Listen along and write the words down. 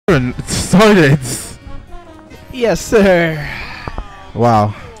Started. Yes, sir.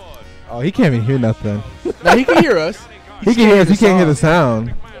 Wow. Oh, he can't even hear nothing. Now he can hear us. He can hear us. He can't hear the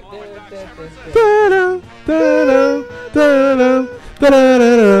sound.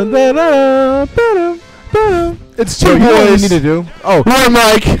 It's So two you know what you boys need to do? Oh, one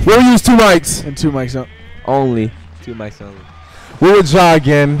mic we'll use 2 mics. and 2 mics. Only 2 mics only. We're with Ja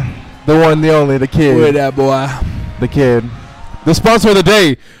again. The one, the only, the kid. With that boy. The kid. The sponsor of the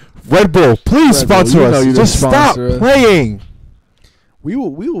day, Red Bull. Please Red Bull, sponsor you know us. you Just don't stop sponsor us. playing. We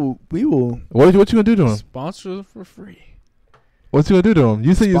will What you gonna do to him? sponsor them for free. What you gonna do to him?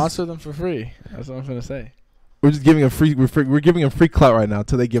 You said Sponsor them for free. That's what I'm gonna say. we're just giving a free. We're giving him free clout right now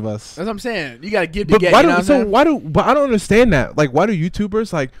till they give us. That's what I'm saying. You gotta give to But get. why You know do what I'm saying? But I don't understand that. Like, why do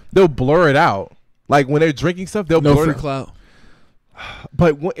YouTubers they'll blur it out? Like when they're drinking stuff, they'll No blur free it. clout.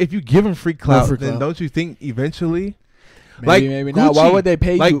 But if you give them free clout, free then clout. don't you think eventually? Maybe not. Why would they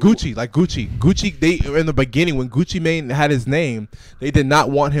pay like you? Gucci. They in the beginning when Gucci Mane had his name, they did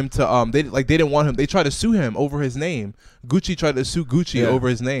not want him to. They didn't want him. They tried to sue him over his name. Gucci tried to sue Gucci over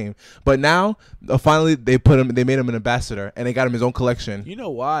his name, but now finally they made him an ambassador and they got him his own collection. You know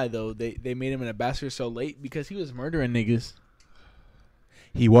why though? They made him an ambassador so late because he was murdering niggas.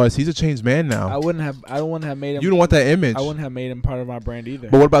 He's a changed man now. I wouldn't have made him. You don't want that image. I wouldn't have made him part of my brand either.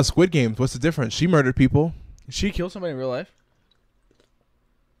 But what about Squid Games? What's the difference? She murdered people. She killed somebody in real life.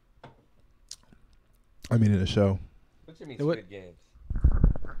 I mean, in the show. What you mean What? Squid Games?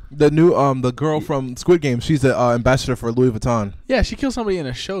 The new the girl from Squid Games. She's the ambassador for Louis Vuitton. Yeah, she killed somebody in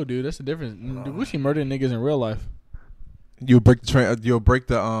a show, dude. That's the difference. Gucci murdering niggas in real life. You'll break the You'll break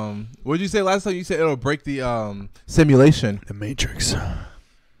the What did you say last time? You said it'll break the simulation. The Matrix.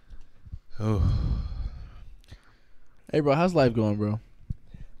 Oh. Hey, bro, how's life going, bro?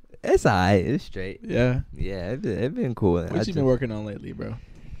 It's alright. It's straight. Yeah. Yeah, it been cool. What you been working on lately, bro?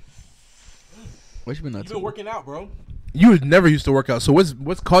 What you been up to? working out, bro. You never used to work out. So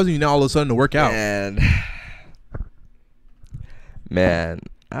what's causing you now all of a sudden to work out? Man,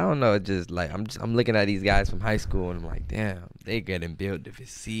 I don't know. Just like I'm looking at these guys from high school and I'm like, damn, they getting built the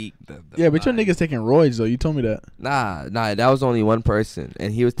physique. The Yeah, but your body. niggas taking roids though. You told me that. Nah, that was only one person,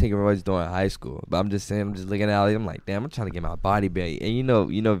 and he was taking roids during high school. But I'm just saying, I'm just looking at it. I'm like, damn, I'm trying to get my body built. And you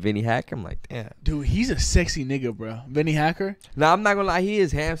know, Vinny Hacker. I'm like, damn. Dude, he's a sexy nigga, bro. Vinny Hacker. Nah, I'm not gonna lie, he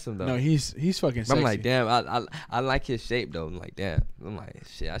is handsome though. No, he's fucking sexy. I'm like, damn, I like his shape though. I'm like, damn. I'm like,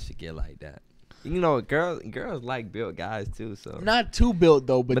 shit, I should get like that. You know, girls like built guys too. So Not too built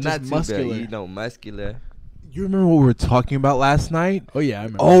though, but just not too muscular. built, you know, muscular. You remember what we were talking about last night? Oh yeah, I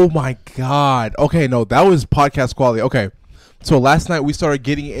remember. Oh my God. Okay, no, that was podcast quality. Okay. So last night we started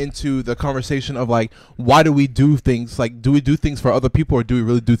getting into the conversation of like, why do we do things? Like, do we do things for other people or do we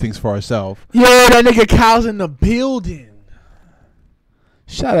really do things for ourselves? Yo, that nigga Kyle's in the building.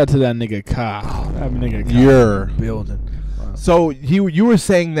 Shout out to that nigga Kyle. That nigga Kyle You're- in the building. Wow. So you were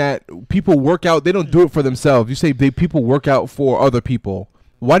saying that people work out, they don't do it for themselves. You say people work out for other people.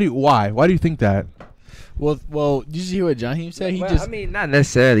 Why do you think that? Well, did you hear what Jaheim said? I mean, not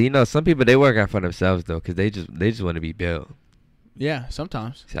necessarily. You know, some people they work out for themselves though, cause they just want to be built. Yeah,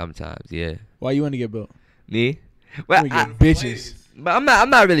 sometimes. Sometimes, yeah. Why you want to get built? Me? Well, You wanna get bitches. but I'm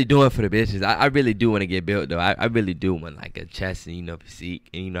not really doing it for the bitches. I really do want to get built though. I really do want like a chest and physique,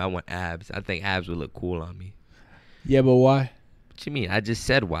 and I want abs. I think abs would look cool on me. Yeah, but why? What you mean? I just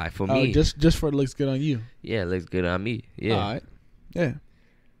said why for Oh, me. just for it looks good on you. Yeah, it looks good on me. Yeah. All right. Yeah.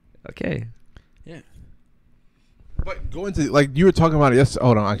 Okay. But go into like you were talking about it yesterday.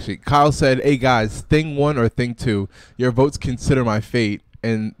 Hold on, actually, Kyle said, "Hey guys, thing 1 or thing 2, your votes consider my fate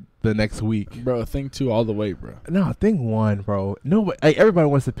in the next week." Bro, think 2 all the way, bro. No, thing 1, bro. No, but everybody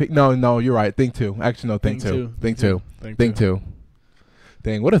wants to pick. No, you're right. Thing 2. Actually, no, thing 2. Thing 2. Thing 2.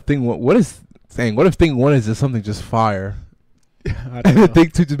 Dang, what if thing 1? What if thing 1 is just something just fire? I And don't know.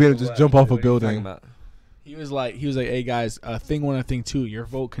 thing 2 just made him just jump off a What are you talking building. about? He was like, hey guys, thing 1 and thing 2, your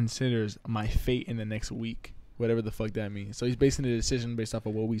vote considers my fate in the next week. Whatever the fuck that means. So he's basing the decision based off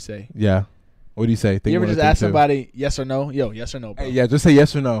of what we say. Yeah. What do you say? Thing You ever 1 or just thing ask 2? somebody yes or no? Yo, yes or no, bro. Hey, yeah, just say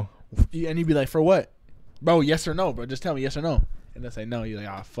yes or no. And he'd be like, for what? Bro, yes or no, bro. Just tell me yes or no. And they'll say no. You're like,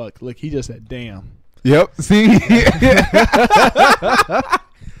 ah, fuck. Look, he just said damn. Yep. See.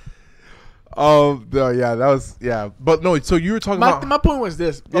 Yeah, that was But no, so you were talking about. My point was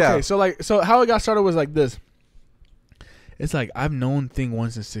this. Yeah. Okay, so how it got started was like this. It's like I've known thing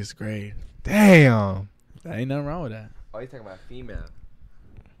 1 since 6th grade. Damn. There ain't nothing wrong with that. Oh, you talking about female?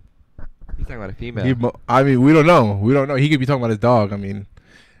 You talking about a female? I mean, we don't know. He could be talking about his dog. I mean,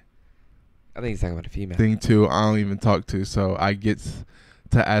 I think he's talking about a female. thing 2, I don't even talk to, so I get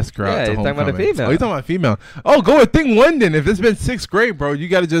to ask her Yeah, out to he's talking about a homecoming. female. Oh, he's talking about a female. Oh, go with thing one then. If it's been 6th grade, bro, you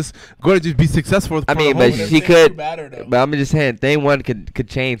gotta just go to just be successful. I for mean, the but home- she could. Batter, though. But I'm just saying, thing one could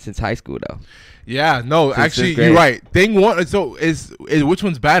change since high school though. Yeah, no, Since actually, 6th grade. you're right. Thing one. So is which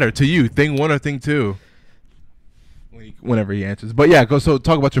one's better to you? Thing one or thing two? Whenever he answers, but yeah, go. So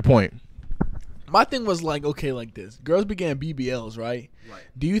talk about your point. My thing was like, okay, like this. Girls be getting BBLs, right? Right.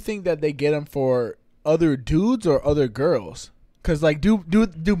 Do you think that they get them for other dudes or other girls? Cause like, do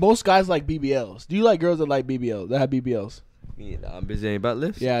most guys like BBLs? Do you like girls that like BBLs, that have BBLs? Busy butt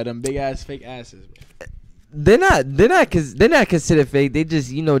lifts. Yeah, them big ass fake asses. They're not considered fake. They just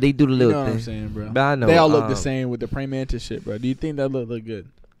they do the You little know what thing. I'm saying, bro? But I know They all look the same with the praying mantis shit, bro. Do you think that look good?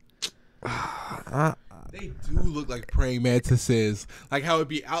 They do look like praying mantises. Like how it'd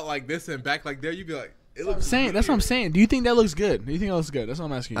be out like this and back like there. You'd be like, it looks. That's what I'm saying. Do you think that looks good? Do you think that looks good? That's what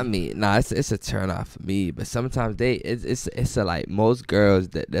I'm asking you. I mean, nah, it's a turn off for me. But sometimes it's a, like most girls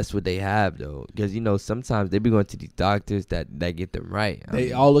that's what they have though. Because sometimes they be going to these doctors that get them right. I they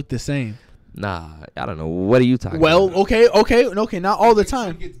mean, all look the same. Nah, I don't know. What are you talking Well, about? okay, not all the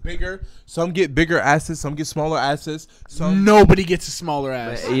Some time. get bigger. Some get bigger asses. Some get smaller asses. Some. Nobody gets a smaller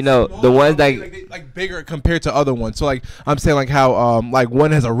ass. But, the ones that like bigger compared to other ones. So like I'm saying like how like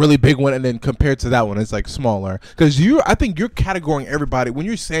one has a really big one and then compared to that one it's like smaller. Because I think you're categorizing everybody when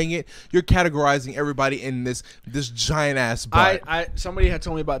you're saying it. You're categorizing everybody in this giant ass butt. Somebody had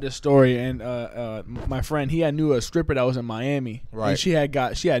told me about this story, and my friend knew a stripper that was in Miami. Right. And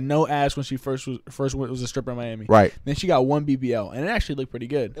she had no ass when she first was a stripper in Miami. Right. Then she got one BBL, and it actually looked pretty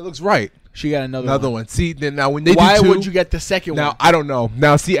good. It looks right. She got another one. See, then now when they Why do two, would you get the second now one? I don't know.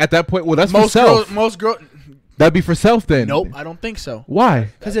 Now see at that point, well that's Most for self. most girls. That'd be for self then. Nope, I don't think so. Why?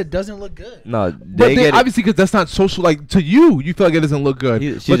 Because it doesn't look good. no, But they get obviously because that's not social. Like to you feel like it doesn't look good.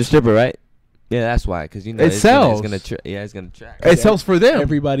 She's But a stripper, right? Yeah, that's why. Because It it's sells. Gonna, it's gonna track. It sells for them.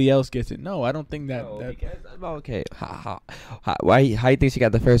 Everybody else gets it. No, I don't think that. No, because, okay. How you think she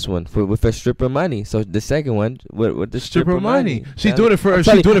got the first one with her stripper money? So the second one with the stripper money. She's doing it for I'm she's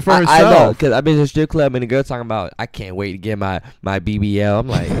telling doing you, it for I know herself. because I've been to a strip club and the girl talking about I can't wait to get my BBL. I'm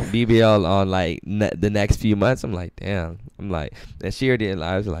like BBL on like the next few months. I'm like damn. I'm like and she already.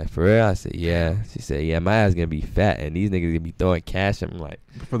 I was like for real. I said yeah. She said yeah. My ass gonna be fat and these niggas gonna be throwing cash. I'm like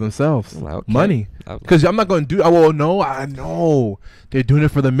For themselves. I'm like, okay. Money. I was Because I'm not going to do. Well, no, I know they're doing it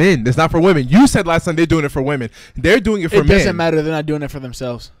for the men. It's not for women. You said last time they're doing it for women. They're doing it for It men. doesn't matter. They're not doing it for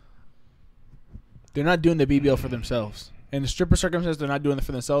themselves. They're not doing the BBL for themselves. In the stripper circumstance, they're not doing it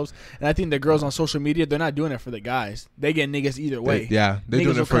for themselves. And I think the girls on social media, they're not doing it for the guys. They get niggas either way. They're Niggas doing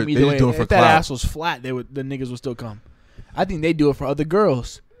will it for. come They're either way. just doing it for If that clout. ass was flat, the niggas would still come. I think they do it for other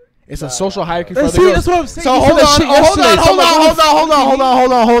girls. It's a social hierarchy for other See, girls. that's what I'm saying. So You hold said on, that shit hold on, yesterday.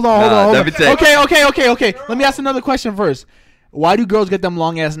 hold Nah, on. let me tell you. Okay. Let me ask another question first. Why do girls get them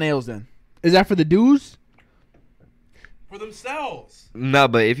long ass nails then? Is that for the dudes? For themselves. No,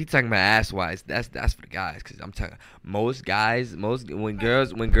 but if you're talking about ass wise, that's for the guys. Cause I'm talking most guys, when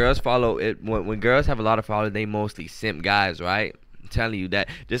girls follow it, when girls have a lot of followers, they mostly simp guys, right? I'm telling you that.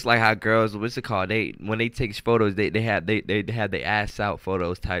 Just like how girls, what's it called? When they take photos, they have their ass out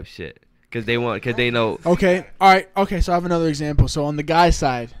photos type shit. Cause they know. Okay. All right. Okay. So I have another example. So on the guy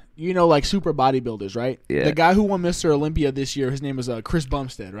side, like super bodybuilders, right? Yeah. The guy who won Mr. Olympia this year, his name was Chris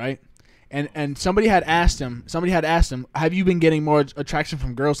Bumstead, right? And somebody had asked him, have you been getting more attraction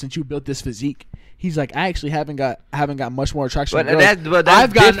from girls since you built this physique? He's like, I actually haven't got much more attraction from girls. But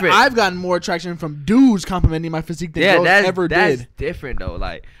that's different. I've gotten more attraction from dudes complimenting my physique than girls ever that's did. different though.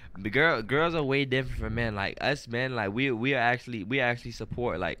 Like the girls are way different from men. Like us men, like we actually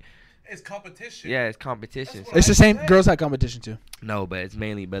support like. It's competition. Yeah, it's competition. It's the same. Girls have competition too. No, but it's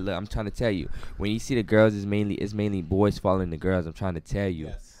mainly. But look, I'm trying to tell you, when you see the girls, it's mainly boys following the girls. I'm trying to tell you.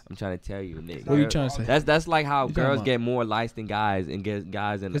 Yes. I'm trying to tell you, Nick. What are you trying to say? That's like how What you talking girls about? get more likes than guys and get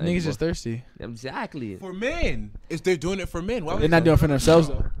guys and. Because niggas just thirsty. Exactly. For men, if they're doing it for men, why would They're not doing it for themselves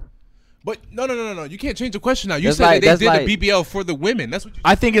though. But no. You can't change the question now. You That's said like- that they that's did the BBL for the women. That's what you.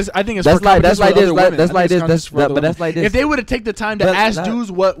 I think it's That's for like- that's competition like for this, other like- women. that's I like think it's this, competition for that's- other but that's women. like this. If they would have taken the time to But ask that-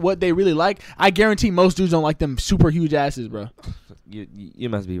 dudes what they really like, I guarantee most dudes don't like them super huge asses, bro. You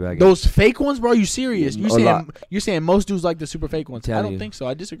must be right. Those fake ones, bro. You serious? A lot. You're saying most dudes like the super fake ones? I telling don't you. think so.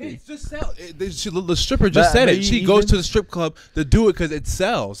 I disagree. It's just sell. The stripper just But- said but it. She you goes even- to the strip club to do it because it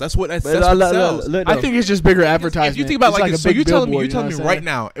sells. That's what But that's what sells. I think it's just bigger advertisement. If you think about It's like a this, so big you're telling me billboard, you know what I'm right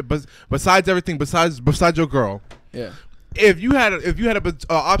now, besides everything, besides your girl, Yeah. if you had a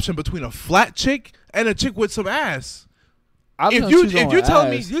option between a flat chick and a chick with some ass, I'm gonna choose if on ass.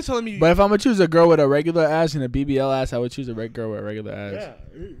 you're telling me, But if I'm gonna choose a girl with a regular ass and a BBL ass, I would choose a girl with a regular ass.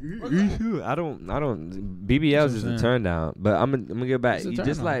 I don't. BBLs is a turn down, but I'm gonna get back. It's a You turn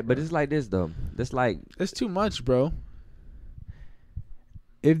just on, like, bro. but it's like this though. It's like It's too much, bro.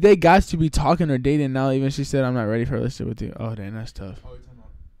 If they got to be talking or dating now, even she said I'm not ready for a relationship with you. Oh, dang, that's tough. Oh, you're talking about,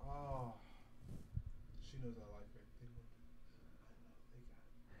 oh, she knows I like her.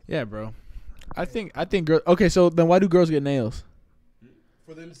 Yeah, bro. I think girls. Okay, so then why do girls get nails?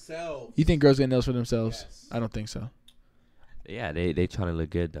 For themselves. You think girls get nails for themselves? Yes. I don't think so. yeah, they trying to look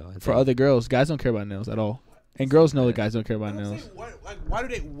good though. For other girls, guys don't care about nails at all, and girls know that guys don't care about I'm nails. saying, why do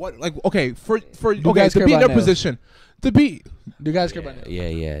they? What? Like, okay, for Do okay, guys to care be in about their nails? position, to be. Do guys care about nails?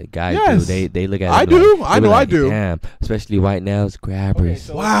 Yeah, guys Yes. do. They look at. I them do. Like, I they be know I like, do. Damn, especially white nails, grabbers. Okay,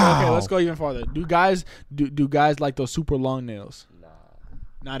 so Wow. let's go even farther. Do guys like those super long nails?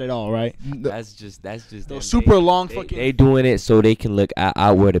 Not at all, right? That's just them. Those super long They, fucking. they doing it so they can look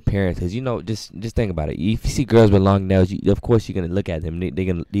outward appearance. Cause you know, just think about it. If you see girls with long nails, of course you're gonna look at them.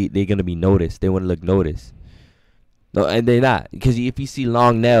 They're gonna be noticed. They want to look noticed. No, and they're not. Because if you see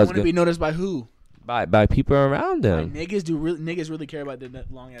long nails, Want to be noticed by who? by people around them. Like, niggas really care about the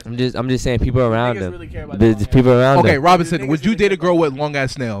long ass. I'm just saying people around Niggas them. really care about There's the long people around Okay, them. Robinson, Niggas would you really date a care girl about with long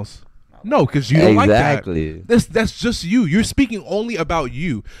ass nails? No, because you don't like that. Exactly. That's just you. You're speaking only about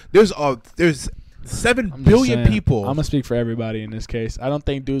you. There's 7 I'm just billion saying, people. I'm gonna speak for everybody in this case. I don't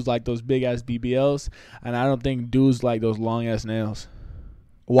think dudes like those big ass BBLs, and I don't think dudes like those long ass nails.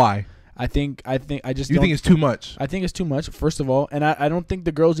 Why? I just You don't think it's too much? I think it's too much, first of all, and I don't think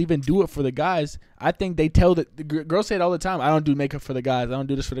the girls even do it for the guys. I think they tell the girls say it all the time. I don't do makeup for the guys. I don't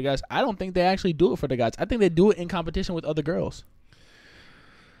do this for the guys. I don't think they actually do it for the guys. I think they do it in competition with other girls.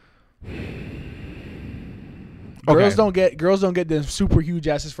 Okay. Girls don't get them super huge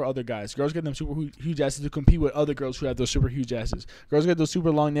asses for other guys. Girls get them super huge asses to compete with other girls who have those super huge asses. Girls get those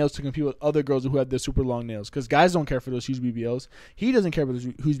super long nails to compete with other girls who have those super long nails. Because guys don't care for those huge BBLs. He doesn't care for those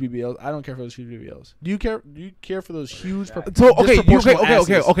huge BBLs. I don't care for those huge BBLs. Do you care? Do you care for those huge? So okay, disproportional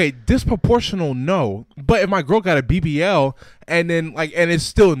asses? okay. Disproportional, no. But if my girl got a BBL and then and it's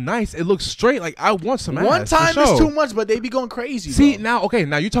still nice, it looks straight. Like I want some One ass. for time sure. is too much, but they be going crazy. See bro. now, okay,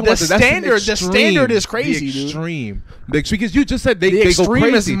 now you're talking The about that's an standard- the extreme. standard is crazy, The dude. extreme, because you just said they the go extreme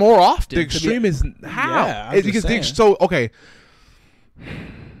crazy. is more often. The extreme is how? Yeah, I'm It's just because saying. so okay.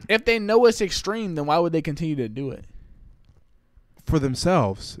 If they know it's extreme, then why would they continue to do it? For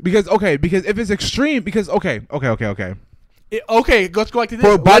themselves, because if it's extreme, because okay. Okay, let's go back to this.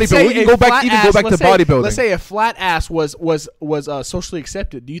 For Let's bodybuilding, say we can a go back flat even ass- go back let's to say- bodybuilding. Let's say a flat ass was socially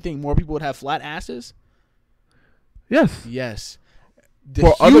accepted. Do you think more people would have flat asses? Yes. Yes. The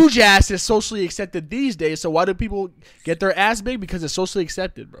For other- huge ass is socially accepted these days. So why do people get their ass big? Because it's socially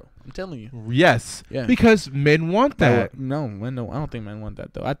accepted, bro. I'm telling you. Yes. Yeah. Because men want that. No, men don't. I don't think men want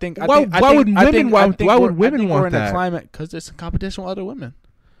that though. I think. Why would women want we're in that? a climate because it's a competition with other women.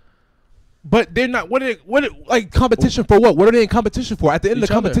 But they're not. What like competition for what? What are they in competition for? At the end of Each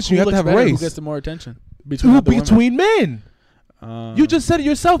the other. competition, Who you have to looks have a better? race. Who gets the more attention between Who other women? between men? You just said it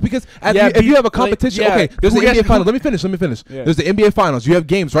yourself because if you have a competition, okay, there's the NBA finals. Let me finish. Yeah. There's the NBA finals. You have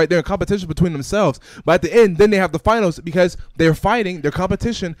games right there in competition between themselves. But at the end, then they have the finals because they're fighting their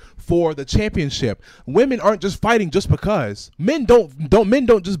competition for the championship. Women aren't just fighting just because. Men don't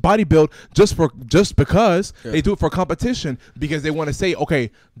just bodybuild just because. Yeah. They do it for competition because they want to say, okay,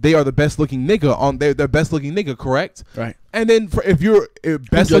 they are the best looking nigga on they're the best looking nigga, correct? Right. And then if you're a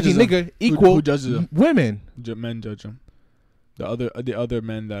best looking judges them? nigga Who equal judges them? women. Men judge them. The other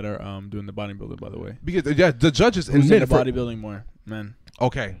men that are doing the bodybuilding, by the way. Because the judges Who's and in men the bodybuilding more? Men.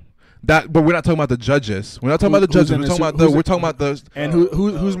 okay, but we're not talking about the judges. We're not talking about the Who's judges. in We're the talking su- about the. who's- We're talking about the. And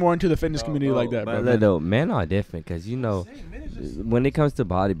who's more into the fitness community like that, bro? But no, men are different because when it comes to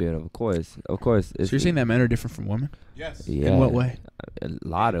bodybuilding, of course, So you're saying that men are different from women? Yes. yeah, In what way? A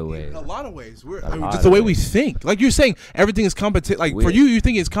lot of ways. In a lot of ways, we're A lot just the of way ways. we think. Like you're saying, everything is competition. Like for you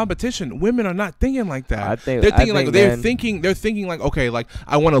think it's competition. Women are not thinking like that. I think- they're I thinking think, like they're man- thinking. They're thinking like, okay, like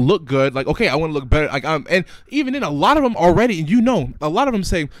I want to look good. Like okay, I want to look better. Like and even in a lot of them already, and a lot of them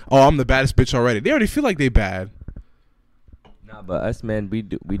say, oh, I'm the baddest bitch already. They already feel like they bad. Nah, but us men, we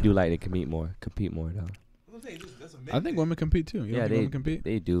do like to compete more though. I think women compete too. You don't think they women compete?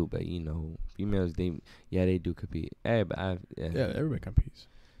 They do, but females they do compete. Yeah, Everybody competes.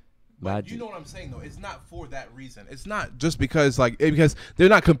 But you know what I'm saying though. It's not for that reason. It's not just because because they're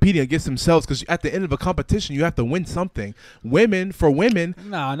not competing against themselves. Because at the end of a competition, you have to win something. For women.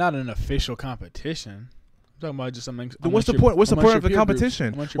 Nah, not an official competition. I'm talking about just something. Then what's the point? What's the point of the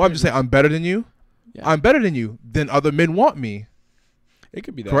competition? Well, I'm just saying I'm better than you. Yeah. I'm better than you. Then other men want me. It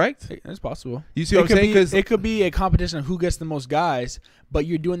could be that. Correct? It's possible. You see what I'm saying? Because It could be a competition of who gets the most guys, but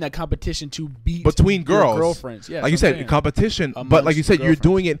you're doing that competition to beat between your girls, girlfriends. Yeah, like you that's what I'm said, saying. competition. But Amongst like you said, you're girlfriends.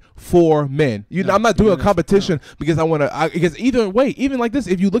 doing it for men. No, I'm not doing you're a doing it- competition because I want to. Because either way, even like this,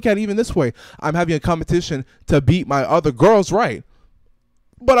 if you look at it even this way, I'm having a competition to beat my other girls, right?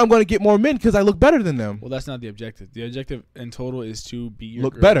 But I'm going to get more men because I look better than them. Well, that's not the objective. The objective in total is to beat your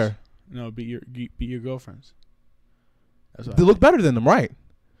Look girls. better. No, beat your girlfriends. That's what To look better than them, right?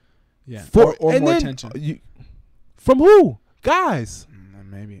 yeah. For or and more then, attention. From who? Guys.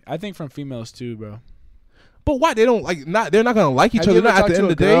 Maybe. I think from females too, bro. But why they don't like? Not they're not going to like each Have you other. ever Not at talked the to end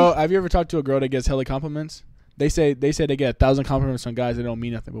a of the girl? day. Have you ever talked to a girl that gets hella compliments? They say they get 1,000 compliments from guys that don't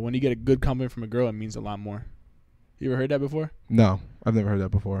mean nothing, but when you get a good compliment from a girl, it means a lot more. You ever heard that before? No, I've never heard that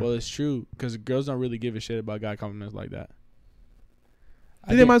before. Well, it's true because girls don't really give a shit about guy compliments like that.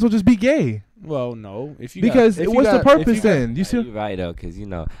 Then they might as well just be gay. Well, no. If you Because got, if you what's the got- if purpose you got- then? You see? You're right though, cause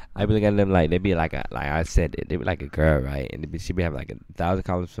I be looking at them like they be like I said, they be like a girl, right? And she be having like 1,000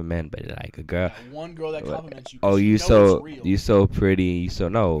 compliments for men, but like a girl. One girl that compliments you. Oh, 'cause you know so it's real. you so pretty. You so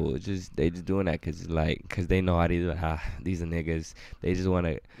no, they just doing that cause they know how these are niggas. They just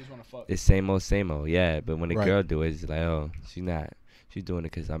wanna Just wanna fuck. it's same old, yeah. But when a Right. girl do it, it's like oh she's doing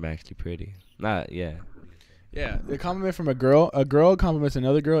it cause I'm actually pretty. Yeah. Yeah, the compliment from a girl compliments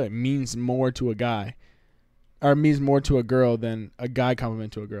another girl, it means more to a guy. Or it means more to a girl than a guy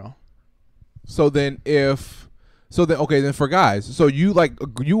compliment to a girl. Then for guys, so you want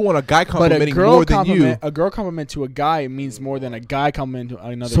a guy But a complimenting girl more than you, a girl compliment to a guy means more than a guy compliment to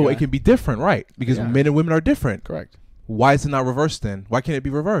another so guy. it can be different, right? Because Yeah. men and women are different. Correct. Why is it not reversed then? Why can't it be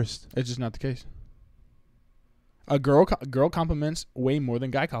reversed? It's just not the case. A girl compliments way more than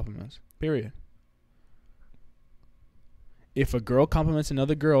guy compliments. Period. If a girl compliments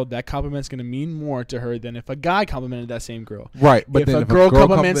another girl, that compliment's going to mean more to her than if a guy complimented that same girl. Right, but if then a if girl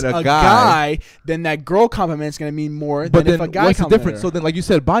compliments compliments a guy, then that girl compliment's going to mean more but than then if a guy what's the complimented difference? her. So then, like you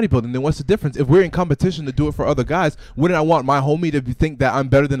said, bodybuilding. Then what's the difference? If we're in competition to do it for other guys, wouldn't I want my homie to think that I'm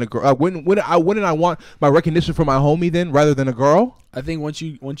better than a girl? Wouldn't I want my recognition for my homie then rather than a girl? I think once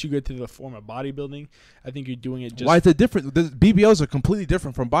you get to the form of bodybuilding, I think you're doing it just. Why is it different? The BBLs are completely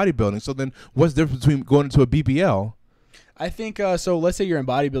different from bodybuilding. So then, what's the difference between going into a BBL? I think so. Let's say you're in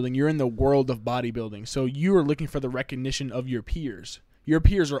bodybuilding. You're in the world of bodybuilding. So you are looking for the recognition of your peers. Your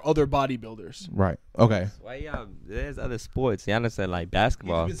peers are other bodybuilders. Right. Okay. Why there's other sports. You understand like We've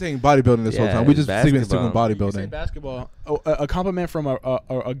basketball. been saying bodybuilding this whole Yeah, time. We just sticking with basketball. You can say bodybuilding. basketball. A compliment from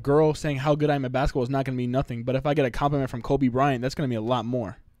a girl saying how good I am at basketball is not going to mean nothing. But if I get a compliment from Kobe Bryant, that's going to be a lot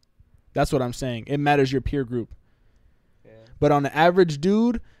more. That's what I'm saying. It matters your peer group. Yeah. But on the average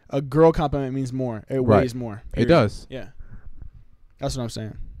dude, a girl compliment means more. It Right. weighs more. It period. does. Yeah. That's what I'm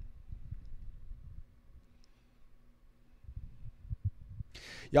saying.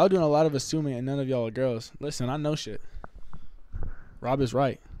 Y'all doing a lot of assuming and none of y'all are girls. Listen, I know shit. Rob is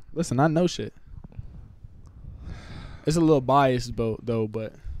right. Listen, I know shit. It's a little biased though,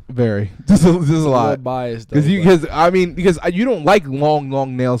 but Very. Just a it's a little lot. biased though. Because you don't like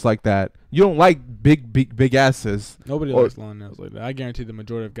long nails like that. You don't like big asses. Nobody or- likes long nails like that. I guarantee the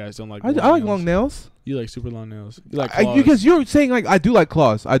majority of guys don't like. I like long nails. You like super long nails. You like claws. Because you're saying like I do like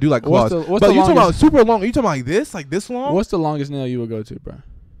claws. I do like claws. What's But the you talking about longest- super long? Are you talking about like this long? What's the longest nail you would go to, bro?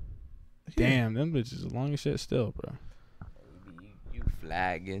 Yeah. Damn, them bitches is long as shit still, bro. You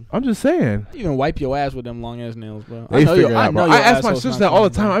flagging. I'm just saying. You even wipe your ass with them long ass nails, bro. They figure it out, bro. your I ask my asshole's sister not that all the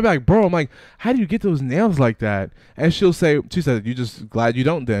clean, time. bro. I'm like, bro, I'm like, how do you get those nails like that? And she said, you just glad you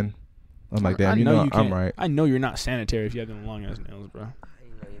don't then. I'm like, damn, I you know, you I'm can't- right. I know you're not sanitary if you have them long ass nails, bro. I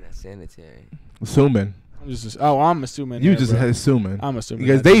know you're not sanitary. Assuming. I'm assuming. You that, just bro. assuming. I'm assuming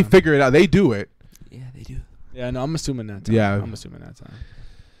Because that they time. figure it out. They do it. Yeah, they do. Yeah, no, I'm assuming that time. Yeah. I'm assuming that time.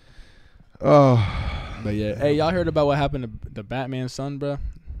 Oh, But yeah, hey, y'all heard about what happened to the Batman's son, bro?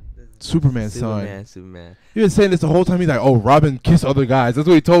 Superman's son. Superman. He was saying this the whole time. He's like, "Oh, Robin kissed other guys." That's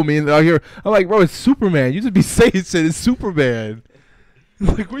what he told me. And out here, I'm like, "Bro, it's Superman. You just be saying shit. It's Superman."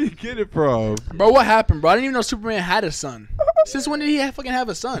 Like, where you get it from? Bro, what happened, bro? I didn't even know Superman had a son. Since when did he fucking have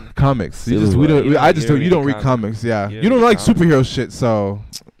a son? Comics. You Silver. just we don't. You don't- I just you don't. don't You don't read read comics. Yeah. You You don't don't read like comics. superhero shit. So,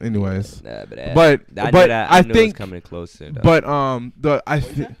 anyways, Nah, but I knew it was think. coming closer. Though. But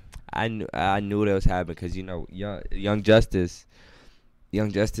I knew that was happening because Young Justice,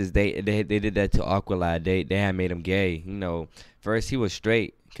 they did that to Aqualad. They had made him gay. First he was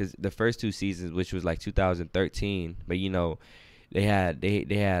straight because the first two seasons, which was like 2013, but they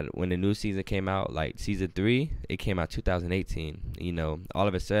had when the new season came out, like season 3, it came out 2018. All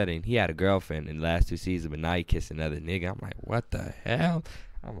of a sudden he had a girlfriend in the last two seasons, but now he kissed another nigga. I'm like, what the hell?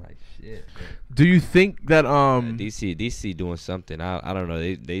 I'm like, shit. Do you think that DC doing something? I don't know.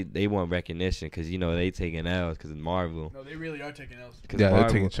 They want recognition because they taking L's because of Marvel. No, they really are taking L's. yeah, they're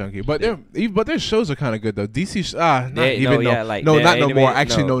taking chunky, but their shows are kind of good though. DC, not no more.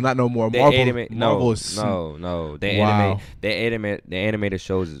 Actually, not no more. Marvel is the animated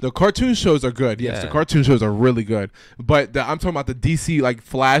shows. The cartoon shows are good. Yes, the cartoon shows are really good. But I'm talking about the DC like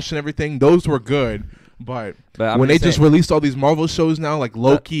Flash and everything. Those were good. But when they just released all these Marvel shows now, like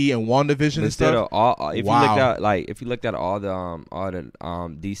Loki and WandaVision and stuff, if you looked at all the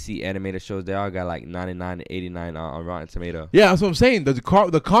DC animated shows, they all got like 99 to 89 on Rotten Tomato. Yeah, that's what I'm saying.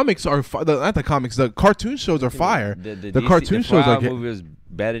 The comics are not the comics. The cartoon shows are fire. The cartoon shows are movie was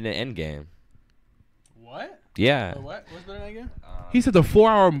better than Endgame. What? Yeah. What? What's better than Endgame? He said the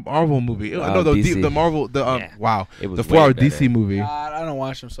 4-hour Marvel movie. No, the Marvel, the 4-hour DC movie. I don't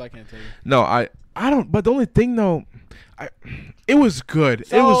watch them, so I can't tell you. No, I don't. But the only thing though, it was good.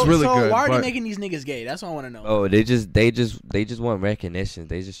 It was really good. So why are they making these niggas gay? That's what I want to know. Oh, they just want recognition.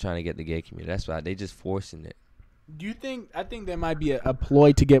 They just trying to get the gay community. That's why they just forcing it. Do you think? I think there might be a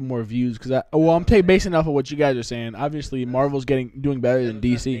ploy to get more views because I'm basing off of what you guys are saying. Obviously, Marvel's doing better than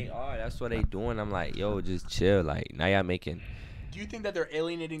DC. That's what they doing. I'm like, yo, just chill. Like now y'all making. Do you think that they're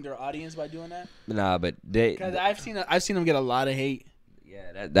alienating their audience by doing that? Nah, but because I've seen them get a lot of hate.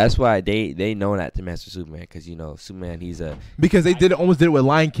 Yeah, that's why they know not to mess with Superman because Superman because they almost did it with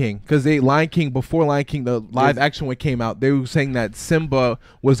Lion King because before Lion King the live action one came out they were saying that Simba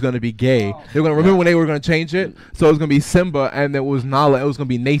was going to be gay. They were going to remember when they were going to change it, so it was going to be Simba and it was Nala. It was going to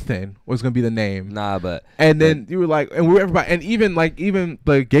be Nathan was going to be the name. Then you were like, and everybody, and even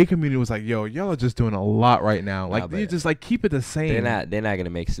the gay community was like, yo, y'all are just doing a lot right now. Like you just like keep it the same. They're not going to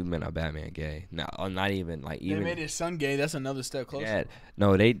make Superman or Batman gay. No, or not even like even. They made his son gay. That's another step closer. Yeah.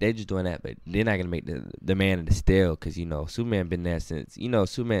 No, they just doing that, but they're not gonna make the man of the steel because Superman been there since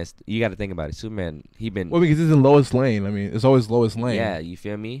Superman. You got to think about it. Superman, he been because he's in Lois Lane. I mean, it's always Lois Lane. Yeah, you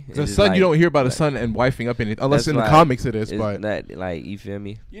feel me? The son, you don't hear about a son and wifing up in it unless in the comics it is. But you feel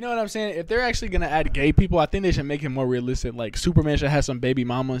me? You know what I'm saying? If they're actually gonna add gay people, I think they should make it more realistic. Like Superman should have some baby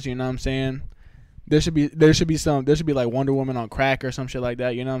mamas. You know what I'm saying? There should be like Wonder Woman on crack or some shit like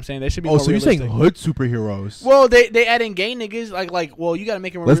that. You know what I'm saying? They should be. Oh, so you're saying hood superheroes? Well, they add in gay niggas. Like, well, you gotta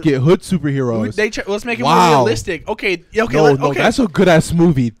make it. Let's get hood superheroes. Let's make it more realistic. Okay. No, that's a good ass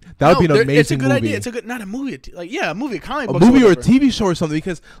movie. That would be an amazing movie. It's a good idea. It's a good, not a movie. A movie, a comic book, a movie or a TV show or something.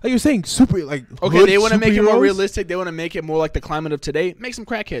 Because like you're saying, okay, they want to make it more realistic. They want to make it more like the climate of today. Make some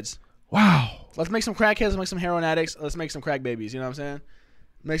crackheads. Wow. Let's make some crackheads. Let's make some heroin addicts. Let's make some crack babies. You know what I'm saying?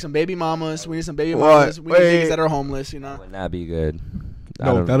 Make some baby mamas. We need some baby mamas. We need niggas that are homeless, That would not be good.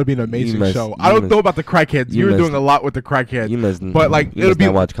 No, that'll be an amazing show. I don't know about the crackheads. You're doing a lot with the crackheads. But like, it'll be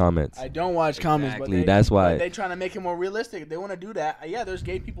watch comments. I don't watch comments. Exactly. That's why they trying to make it more realistic. They want to do that. Yeah, there's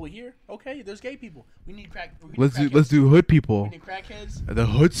gay people here. Okay, there's gay people. We need crack. Let's do hood people. We need crackheads. The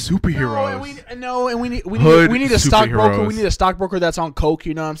hood superheroes. We need a stockbroker. We need a stockbroker that's on coke.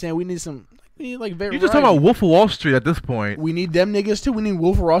 You know what I'm saying? We need some. You're just talking about Wolf of Wall Street at this point. We need them niggas too. We need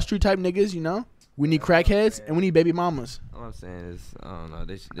Wolf of Wall Street type niggas. We need crackheads and we need baby mamas. All I'm saying is, I don't know.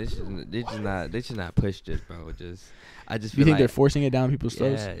 They should not push this, bro. I just feel you think they're forcing it down people's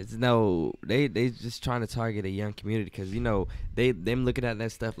throats? Yeah, they just trying to target a young community because them looking at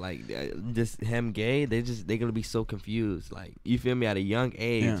that stuff like just him gay. They gonna be so confused. Like you feel me? At a young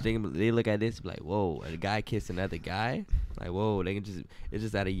age, they look at this like, whoa, a guy kiss another guy. Like whoa, it's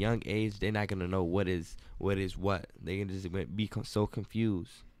just at a young age they're not gonna know what is what. They can just be so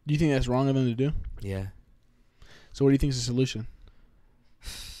confused. Do you think that's wrong of them to do? Yeah. So what do you think is the solution?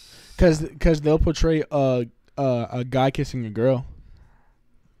 Because they'll portray a guy kissing a girl.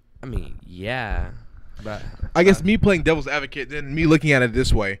 I mean, yeah, but I guess me playing devil's advocate, then me looking at it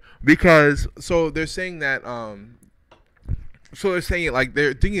this way, because they're saying that so they're saying it like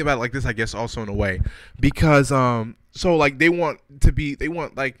they're thinking about it like this, I guess, also in a way, because they want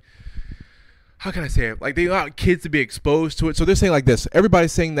like. How can I say it? Like they want kids to be exposed to it. So they're saying like this.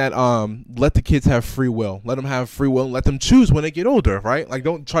 Everybody's saying that let the kids have free will. Let them have free will and let them choose when they get older, right? Like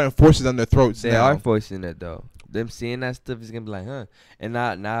don't try and force it down their throats. They are forcing it though. Them seeing that stuff is gonna be like, huh? And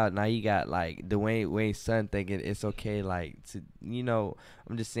now you got like Dwayne's son thinking it's okay, like to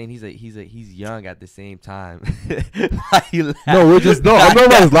I'm just saying he's young at the same time. No, we're just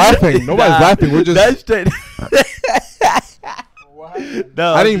nobody's laughing. Nobody's laughing. We're just that's straight.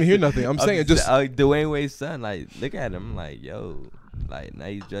 No, I didn't even hear nothing. I'm saying just Dwayne Wade's son. Like, look at him. Like, yo, like now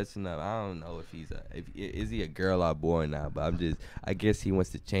he's dressing up. I don't know if is he a girl or boy now. But I guess he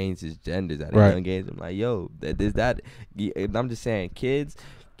wants to change his genders at a young age. I'm like, yo, I'm just saying, kids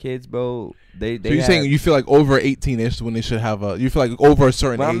kids, bro, they So you're have, saying you feel like over 18ish when they should have a? You feel like over a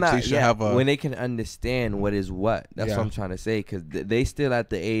certain well, age I'm not, they should yeah, have a. when they can understand what is what. That's Yeah. what I'm trying to say. Because they still at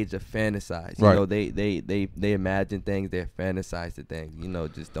the age of fantasize. You Right. know, they imagine things. They fantasize the things. You know,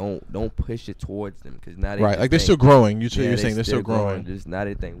 just don't push it towards them. Because now they right, just like they're think- still growing. You're yeah, saying they're still growing. Just now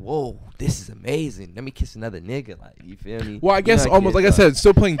they think, whoa, this is amazing. Let me kiss another nigga. Like, you feel me? Well, I You guess know how almost like I kids said,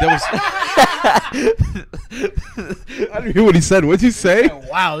 still playing devil's. I didn't hear what he said. What'd you say?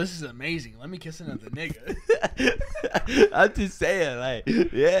 Wow, this is amazing. Let me kiss another nigga. are. I'm just saying, like,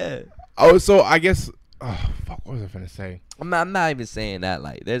 yeah. Oh, so I guess. Oh, fuck. What was I finna say? I'm not even saying that.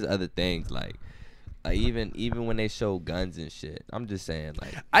 Like, there's other things. Like even when they show guns and shit. I'm just saying,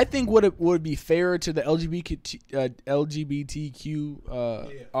 like, I think what it would be fairer to the LGBTQ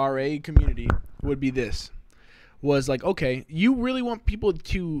RA community would be this. Was like, okay, you really want people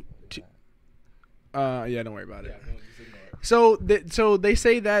to yeah, don't worry about it. So they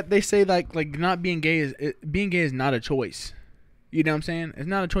say like not being gay is not a choice. You know what I'm saying? It's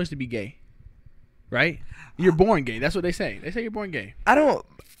not a choice to be gay. Right? You're born gay. That's what they say. They say you're born gay. I don't.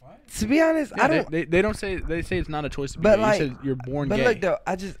 To be honest, Yeah, I don't. They don't say. They say it's not a choice to be But gay. like, You said you're born but gay. look though,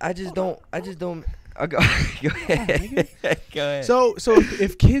 I just don't. Go ahead. Go ahead. So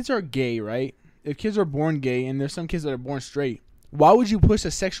if kids are gay, right? If kids are born gay, and there's some kids that are born straight, why would you push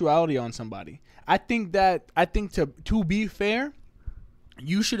a sexuality on somebody? I think to be fair,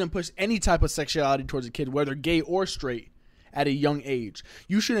 you shouldn't push any type of sexuality towards a kid, whether gay or straight, at a young age.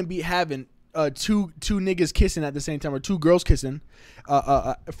 You shouldn't be having two niggas kissing at the same time or two girls kissing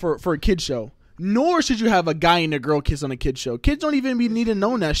for a kid show. Nor should you have a guy and a girl kiss on a kid show. Kids don't even need to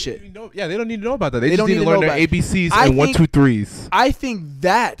know that shit. Yeah, they don't need to know about that. They just don't need to need to learn know their about it. ABCs I and 1, think- 2, 3s. I think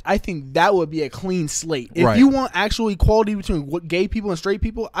that would be a clean slate. If Right. you want actual equality between gay people and straight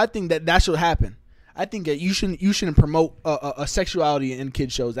people, I think that should happen. I think that you shouldn't promote a sexuality in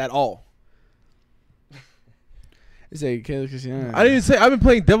kid shows at all. It's a kid. I didn't even say. I've been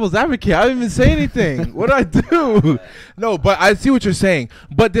playing devil's advocate. I didn't even say anything. What did I do? No, but I see what you're saying.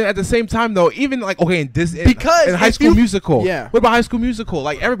 But then at the same time, though, even like Because in High if School you- Musical. Yeah. What about High School Musical?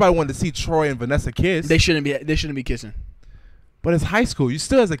 Like everybody wanted to see Troy and Vanessa kiss. They shouldn't be kissing. But it's high school. You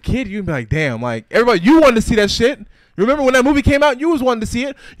still, as a kid, you'd be like, damn, like everybody, you wanted to see that shit. Remember when that movie came out? You was wanting to see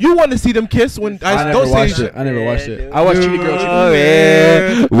it. You wanted to see them kiss when I don't never say watched shit. it. I never watched it. I watched Cheetah Girl. Oh, Yeah.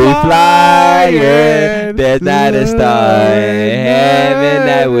 yeah. We flying. There's not a star in heaven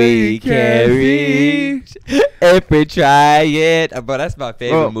that we can reach. If we try it. Bro, that's my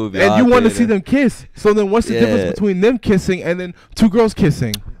favorite Well, movie. and all you want to theater. see them kiss. So then what's the Yeah. difference between them kissing and then two girls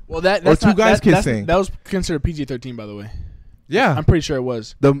kissing? Well, that's Or two not- guys that's- kissing. That was considered PG-13, by the way. Yeah. I'm pretty sure it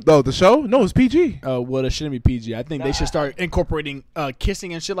was. The show? No, it's PG. Well, it shouldn't be PG. I think they should start incorporating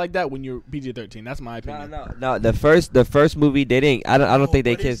kissing and shit like that when you're PG-13. That's my opinion. No. The first movie they didn't. I don't think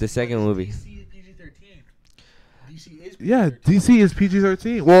they kissed the second movie. Yeah, DC is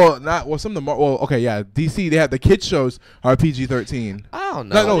PG-13. Well, not well. Some of the okay, yeah. DC they have the kids shows are PG-13. I don't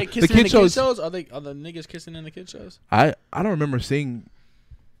No, know. no. Are they kissing the kid in the shows- kid shows? Are the niggas kissing in the kid shows? I don't remember seeing.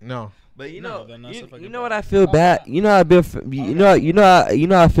 No. But you No, know, then that's a fucking you know what I feel bad. You know how I feel. You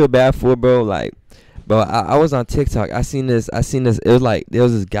know how I feel bad for, bro. Like, bro, I was on TikTok. I seen this. It was like there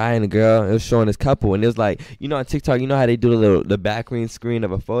was this guy and a girl. It was showing this couple, and it was like, you know, on TikTok, you know how they do the back green screen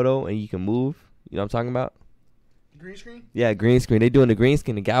of a photo, and you can move. You know what I'm talking about? Green screen? Yeah, green screen. They doing the green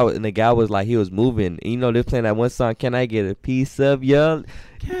screen. The guy was like, he was moving. And you know, they're playing that one song. Can I get a piece of your?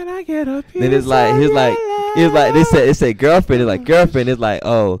 Can I get a piece? Then it's like he was like it said girlfriend. It's like girlfriend. It's like,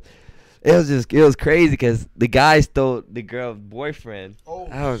 oh. It was crazy because the guy stole the girl's boyfriend. Oh,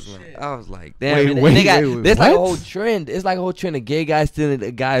 I was shit. like, damn. Wait, There's like a what? whole trend. It's like a whole trend of gay guys stealing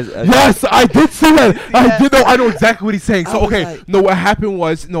the guys. Yes, I did see that. I did know. I know exactly what he's saying. I So was okay, like- no, what happened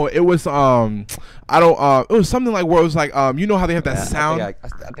was it was I don't it was something like where it was like you know how they have that sound. I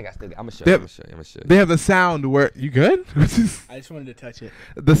think I still. I'm gonna show They you. have- I'm gonna show you. They have the sound where you good? I just wanted to touch it.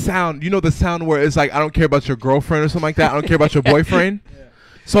 The sound, you know, the sound where it's like I don't care about your girlfriend or something like that. I don't care about your boyfriend. Yeah.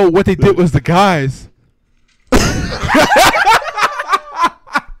 So what they did was the guys.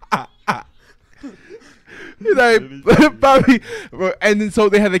 Like, Bobby, and then so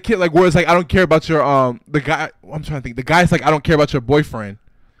they had the kid like where it's like I don't care about your the guy. I'm trying to think. The guy's like I don't care about your boyfriend.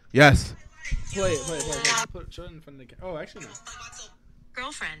 Yes. Play it. Put it in front of the Oh, actually, no.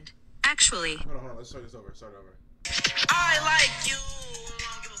 Girlfriend. Actually. Hold on. Let's start this over. I like you.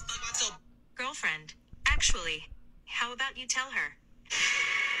 Girlfriend. Actually. How about you tell her?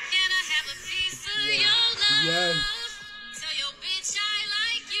 Can I have a piece of your love? Yes. Tell your bitch I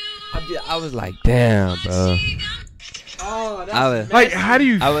like you. I was like, damn, bro. Oh, I was, Like, how do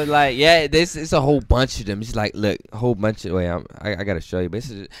you? I was like, yeah, this it's a whole bunch of them. It's like, look, a whole bunch of. Wait, I gotta show you, but it's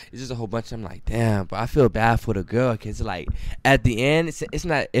just a whole bunch. I'm like, damn, but I feel bad for the girl because like at the end, it's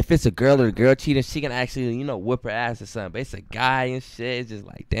not if it's a girl or a girl cheating, she can actually whip her ass or something. But it's a guy and shit. It's just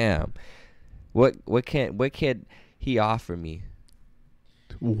like, damn, what can he offer me?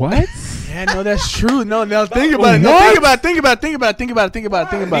 What? Yeah, no, that's true. No, think about it. No, think about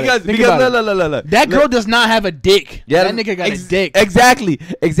it. Because look. That girl does not have a dick. Yeah, that nigga got a dick. Exactly.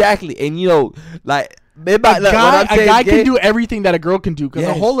 And like A guy can do everything that a girl can do because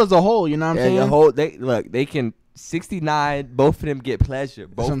a hole is a hole. You know what I'm saying? The whole they can 69. Both of them get pleasure.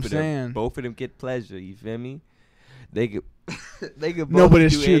 That's what I'm saying. Both of them get pleasure. You feel me? They could. They could. No, both but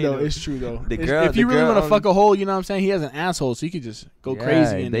it's do true any though. of them. It's true though. If you really want to fuck a hole, you know what I'm saying? He has an asshole, so you could just go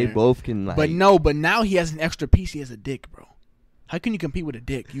crazy in they there. both can. Like, But now he has an extra piece. He has a dick, bro. How can you compete with a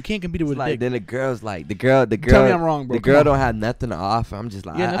dick? You can't compete with a like dick. then the girl's like the girl. Tell me I'm wrong, bro. The Come girl on. don't have nothing to offer. I'm just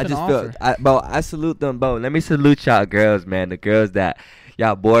like Yeah, I nothing just to feel. Bro, I salute them, bro. Let me salute y'all girls, man. The girls that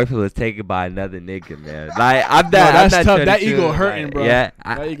y'all boyfriend was taken by another nigga, man. Like I'm not. that's I'm not tough. trying That to ego shoot, hurting, like, bro. Yeah,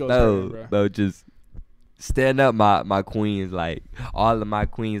 That ego's hurting, bro. Just stand up, my queens. Like all of my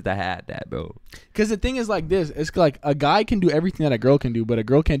queens that had that, bro. Because the thing is like this. It's like a guy can do everything that a girl can do, but a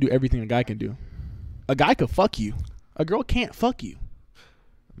girl can't do everything a guy can do. A guy could fuck you. A girl can't fuck you.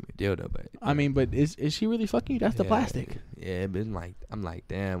 Dildo, but I mean, but is she really fucking you? That's the plastic. Yeah, but I'm like,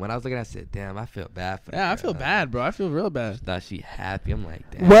 damn. When I was looking, I said, damn, I feel bad for. Yeah, I feel bad, bro. I feel real bad. Thought she happy. I'm like,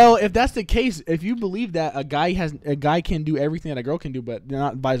 damn. Well, if that's the case, if you believe that a guy can do everything that a girl can do, but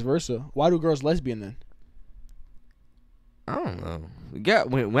not vice versa, why do girls lesbian then? I don't know. Girl,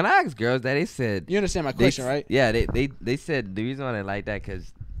 when I asked girls that, they said You understand my question, right? Yeah, they said the reason why they like that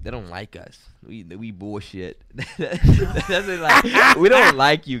because they don't like us. We bullshit. That's it, like we don't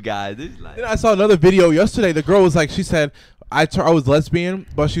like you guys. It's like, Then I saw another video yesterday. The girl was like, she said, I was lesbian,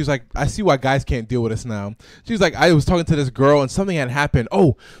 but she was like, I see why guys can't deal with us now. She was like, I was talking to this girl and something had happened.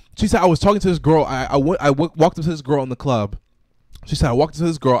 Oh, she said, I was talking to this girl. I walked up to this girl in the club. She said, I walked into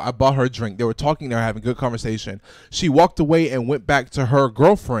this girl. I bought her a drink. They were talking. They were having a good conversation. She walked away and went back to her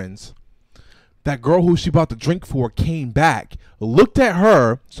girlfriends. That girl who she bought the drink for came back, looked at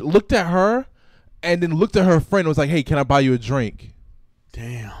her, and then looked at her friend and was like, hey, can I buy you a drink?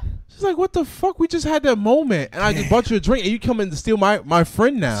 Damn. She's like, what the fuck? We just had that moment, and I just bought you a drink, and you come in to steal my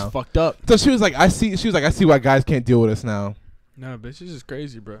friend now. It's fucked up. So she was like, I see why guys can't deal with us now. No, bitch, this is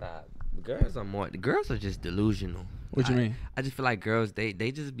crazy, bro. the girls are just delusional. What you mean? I just feel like girls they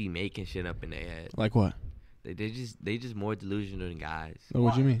just be making shit up in their head. Like what? They just more delusional than guys.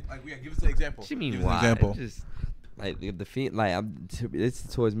 What you mean? Like, give us an example. What you mean Give us an why? example. Just like it's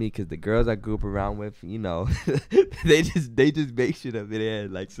towards me because the girls I grew up around with, they just make shit up in their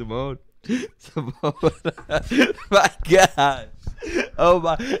head. Like Simone, my God. Oh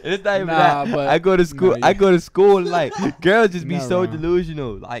my! It's not even Nah, that. but- I go to school. nah, I go to school. And, like girls just be Not so wrong.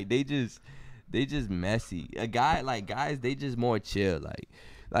 delusional. Like they just messy. A guy like guys, they just more chill.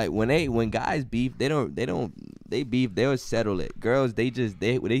 Like when guys beef, they beef. They'll settle it. Girls,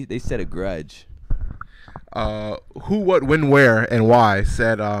 they set a grudge. Who, what, when, where, and why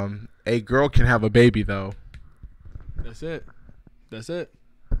said a girl can have a baby though. That's it. The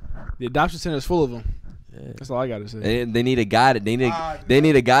adoption center is full of them. Yeah. That's all I gotta say. They need a guy. They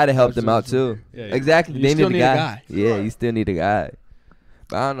need a guy to help them out too. Yeah, yeah. Exactly. You They still need a need a guy. guy. Yeah, you still need a guy.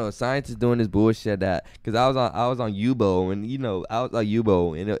 But I don't know. Science is doing this bullshit that because I was on Yubo and I was on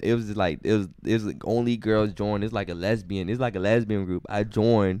Yubo and it was like only girls joined. It's like a lesbian group. I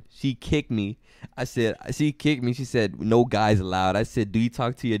joined. She kicked me. She kicked me. She said, no guys allowed. I said, do you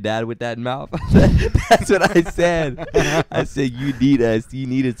talk to your dad with that mouth? That's what I said. I said, you need us. You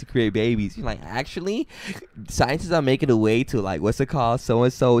need us to create babies. She's like, actually, scientists are making a way to like, what's it called?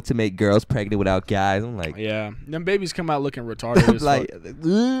 So-and-so to make girls pregnant without guys. I'm like, Yeah, them babies come out looking retarded. As like,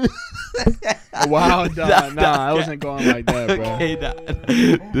 fuck. Wow, nah, I wasn't going like that, bro. Okay,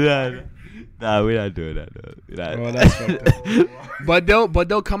 nah, we're not doing that. No. We're not. Oh, that's fucked up. But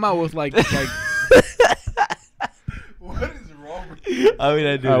they'll come out with like. What is wrong with you? Oh, we're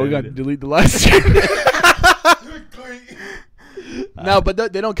not doing Oh, we got to delete the last. No,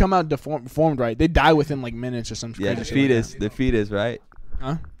 but they don't come out deformed right. They die within like minutes or something. Yeah, the fetus, right?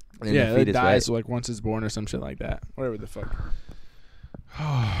 Huh? And Yeah, the it fetus, dies right? like once it's born or some shit like that. Whatever the fuck.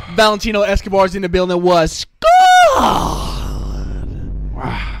 Valentino Escobar's in the building. Was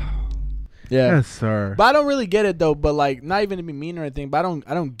wow. Yeah. Yes, sir. But I don't really get it though. But like, not even to be mean or anything. But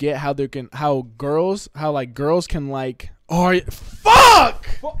I don't get how girls can like. Oh fuck!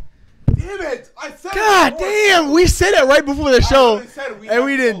 Damn it! I said God it. damn, we said it right before the show, already said we and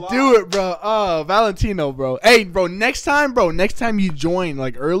we have to didn't go do live. it, bro. Oh, Valentino, bro. Hey, bro, next time you join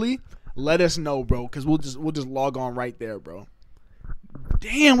like early, let us know, bro, because we'll just log on right there, bro.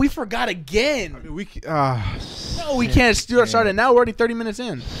 Damn, we forgot again. I mean, we No, we can't start it now. We're already 30 minutes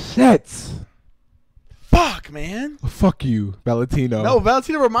in. shit. Fuck, man. Fuck you, Valentino. No,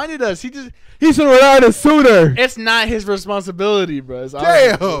 Valentino reminded us. He he should have retired sooner. it's not his responsibility, bro. It's our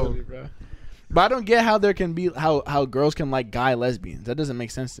Damn. responsibility, bro. But I don't get how there can be how girls can like guy lesbians. That doesn't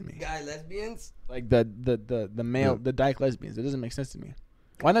make sense to me. Guy lesbians? Like the male the dyke lesbians. It doesn't make sense to me.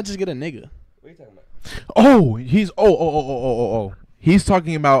 Why not just get a nigga? What are you talking about? Oh, he's oh. He's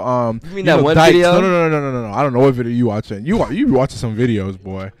talking about You mean that one video? No. I don't know what video you watching. You be watching some videos,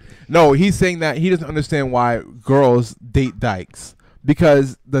 boy. No, he's saying that he doesn't understand why girls date dykes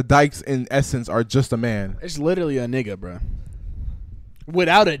because the dykes in essence are just a man. It's literally a nigga, bro.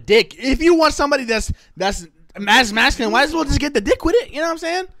 Without a dick. If you want somebody that's masculine, might as well just get the dick with it. You know what I'm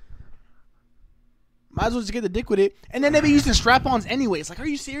saying? Might as well just get the dick with it. And then they be using strap-ons anyways. Like, are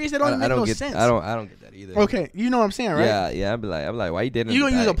you serious? That don't make no sense. I don't get that either. Okay, you know what I'm saying, right? Yeah. I'm like, why you dating? You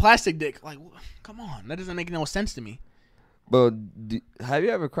gonna use a dyke? plastic dick? Like, come on, that doesn't make no sense to me. But have you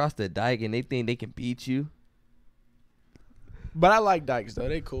ever crossed a dyke and they think they can beat you? But I like dykes though;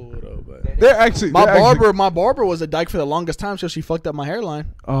 they cool though. But They're actually my they're actually- barber was a dyke for the longest time, so she fucked up my hairline.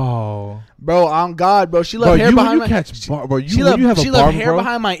 Oh, Bro, on God, bro, she bro, left hair you behind you my. catch bro, you She when you have left a barber, hair bro.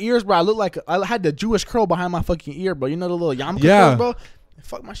 behind my ears, bro. I look like I had the Jewish curl behind my fucking ear, bro. You know the little yarmulke Yeah. curls, bro. It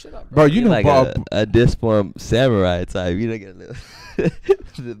fucked my shit up, Bro, you You're know, like Bob. a disformed samurai type. You don't get a little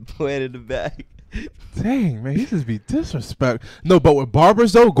the point in the back. Dang, man, he just be disrespect. No, but with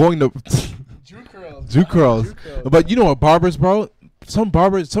barbers though, going to Jew curls. Jew curls. But you know what, barbers, bro? Some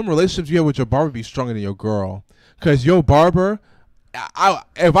relationships you have with your barber be stronger than your girl. Cause your barber,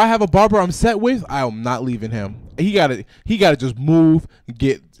 if I have a barber I'm set with, I'm not leaving him. He gotta just move,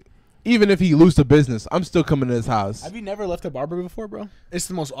 even if he lose the business, I'm still coming to his house. Have you never left a barber before, bro? It's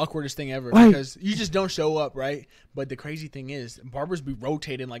the most awkwardest thing ever Like- because you just don't show up, right? But the crazy thing is, barbers be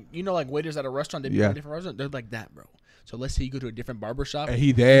rotating, like like waiters at a restaurant. They be at a different restaurant. They're like that, bro. So let's say you go to a different barber shop And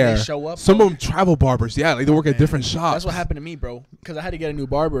he there. They show up. Some bro. of them travel barbers, yeah, like they work at different shops. That's what happened to me, bro. Because I had to get a new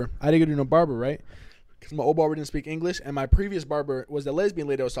barber. Right? Because my old barber didn't speak English, and my previous barber was the lesbian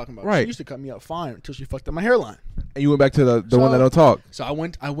lady I was talking about. Right. She used to cut me up fine until she fucked up my hairline. And you went back to the So- one that don't talk. So I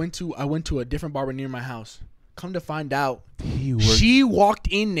went to a different barber near my house. Come to find out, He worked. she walked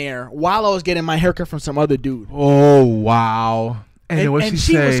in there while I was getting my haircut from some other dude. Oh wow! And, then what and she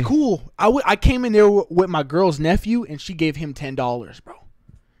she say? was cool. I came in there with my girl's nephew, and she gave him $10, bro.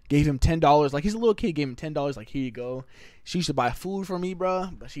 Gave him $10. Like, he's a little kid. Gave him $10. Like, here you go. She used to buy food for me, bro,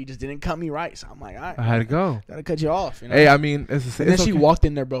 but she just didn't cut me right. So I'm like, all right, I had to go. gotta cut you off. You know? Hey, I mean, it's and then it's she okay. walked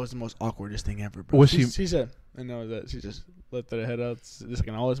in there, bro. It's the most awkwardest thing ever, bro. Was she she- said, I know that she just lifted her head up, just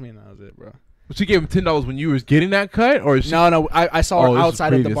acknowledged me, and that was it, bro. She gave him $10 when you was getting that cut, or she? No, I saw her this was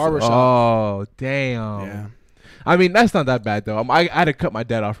outside of the previous. barber shop. Oh damn! Yeah, I mean, that's not that bad though. I had to cut my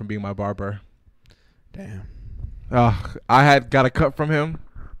dad off from being my barber. damn. I had got a cut from him.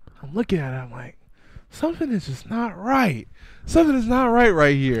 I'm looking at it. I'm like, something is just not right. Something is not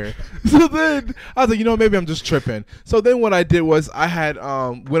right here. So then I was like, maybe I'm just tripping. So then what I did was I had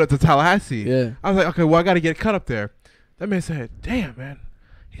went up to Tallahassee. Yeah. I was like, okay, well I got to get cut up there. That man said, damn man.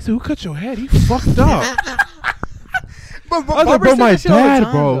 He said, who cut your head? He fucked up. But I was like, barbers bro, say my that shit all the dad,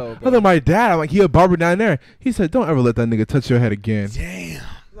 time, bro. though, I was like, my dad. I'm like, he a barber down there. He said, don't ever let that nigga touch your head again. Damn.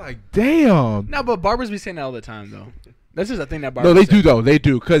 I'm like, damn. No, but barbers be saying that all the time, though. That's just a thing that barbers No, they say. do though. They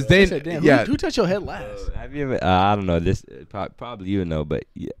do, cause They they, said, damn, yeah. who touched your head last? Have you ever? I don't know. This probably you know, but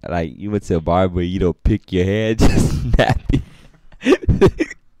like you went to a barber, you don't pick your hair, just nappy.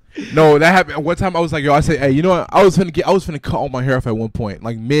 No, that happened one time. I was like, yo, I said, hey, you know what? I was finna cut all my hair off at one point,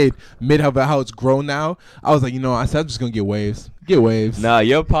 like mid how it's grown now. I was like, I said I'm just gonna get waves. Nah,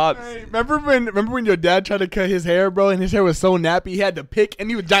 your pops. Hey, remember when your dad tried to cut his hair, bro, and his hair was so nappy, he had to pick, and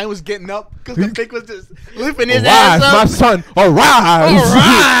Giant was getting up because the pick was just lifting his ass Arise, up. my son.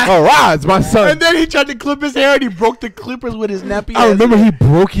 Arise. Arise, my son. And then he tried to clip his hair, and he broke the clippers with his nappy. I remember he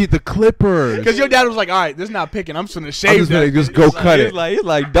broke the clippers. because your dad was like, "All right, this is not picking. I'm just gonna I'm shave just that." gonna just go cut it. He's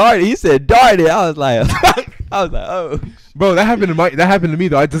like darted. He said darted. I was like, oh. Bro, that happened to me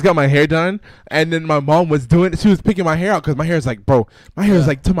though. I just got my hair done, and then my mom was doing. She was picking my hair out because my hair is like, bro, my hair is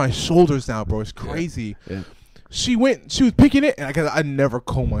like to my shoulders now, bro. It's crazy. Yeah. She was picking it, and I never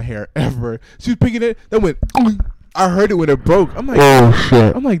comb my hair ever. She was picking it, then went. I heard it when it broke. I'm like, oh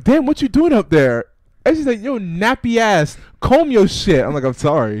shit. I'm like, damn, what you doing up there? And she's like, yo, nappy ass, comb your shit. I'm like, I'm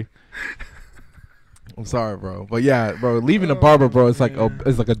sorry. I'm sorry, bro. But yeah, bro, leaving the barber, bro, it's like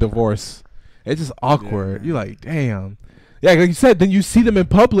a divorce. It's just awkward. Yeah. You're like, damn. Yeah, like you said, then you see them in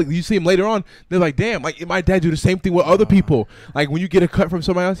public. You see them later on. They're like, damn. Like my dad do the same thing with other people. Like when you get a cut from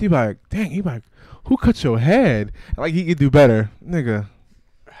somebody else, he be like, dang. He be like, who cut your head? Like he could do better, nigga.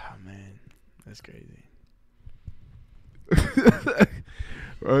 Oh man, that's crazy.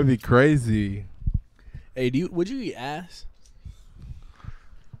 Bro, it'd be crazy. Hey, would you eat ass?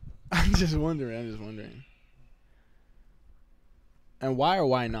 I'm just wondering. And why or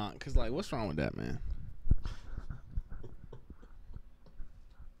why not? Cause like, what's wrong with that, man?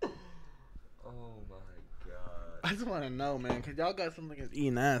 Oh my god. I just want to know, man. Cause y'all got something against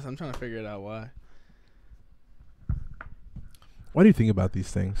eating ass. I'm trying to figure it out why. What do you think about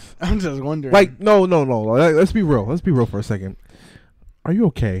these things? I'm just wondering. Like, no. Like, let's be real. Let's be real for a second. Are you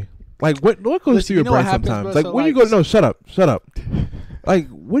okay? Like, what goes Listen, through you your know what brain happens, sometimes? bro? Like, So, when you like- go, no, shut up. Like,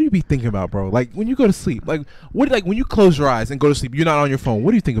 what do you be thinking about, bro? Like, when you go to sleep, like, when you close your eyes and go to sleep, you're not on your phone. What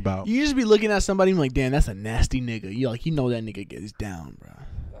do you think about? you just be looking at somebody and be like, damn, that's a nasty nigga. You like, you know that nigga gets down, bro.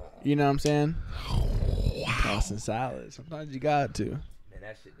 You know what I'm saying? Tossing salad. Sometimes you got to. Man,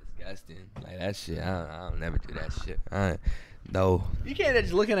 that shit disgusting. Like that shit, I'll never do that shit. No. You can't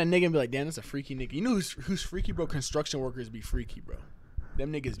just look at a nigga and be like, damn, that's a freaky nigga. You know who's freaky, bro? Construction workers be freaky, bro.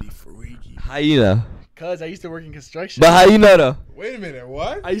 Them niggas be freaky. How you know? Cause I used to work in construction. But how you know though? Wait a minute,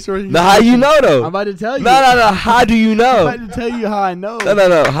 what? I used to work in No, how you know I'm though? about to tell you. No. How do you I'm know? about to tell you how I know.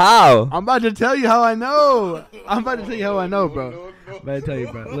 No. How? I'm about to tell you how I know. I'm about to tell you how I know, bro. I'm about to tell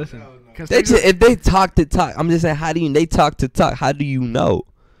you, bro. Listen. They just, if they talk to talk, I'm just saying, they talk to talk. How do you know?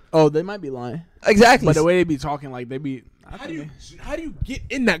 Oh, they might be lying. Exactly. But the way they be talking, like, they be... How do you get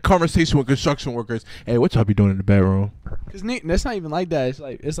in that conversation with construction workers? Hey, what y'all be doing in the bedroom? Because that's not even like that.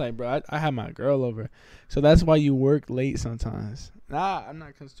 It's like, bro, I have my girl over. So that's why you work late sometimes. Nah, I'm not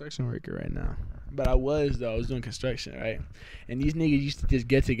a construction worker right now. But I was, though. I was doing construction, right? And these niggas used to just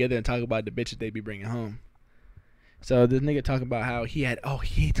get together and talk about the bitches they be bringing home. So this nigga talking about how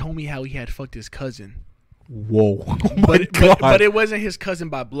he told me how he had fucked his cousin. Whoa! Oh my But God. it wasn't his cousin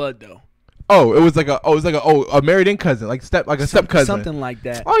by blood, though. It was like a married in cousin, like step cousin, Something like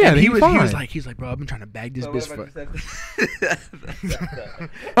that. Oh, yeah, and then he you was fine. he's like, bro, I've been trying to bag this bitch for.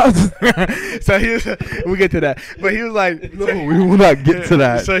 So he was, we'll get to that. But he was like, No, we will not get to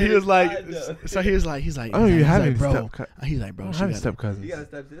that. So he was like, he's like, I don't even have any bro. step. He's like, bro, I don't she have got step cousins. You got a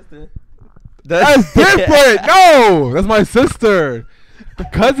stepsister? That's different. No, that's my sister. The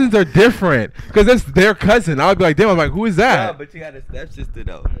cousins are different because it's their cousin. I would be like, damn. I'm like, who is Yeah, that? but you got a stepsister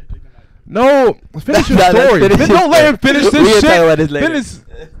though. No, finish your Nah, let's story. finish Don't his let him story. finish We this can shit. talk about this later.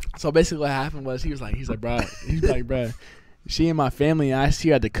 Finish. So basically, what happened was he's like, bro, she and my family, I see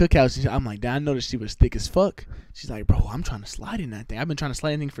her at the cookhouse. And I'm like, I noticed she was thick as fuck. She's like, bro, I'm trying to slide in that thing. I've been trying to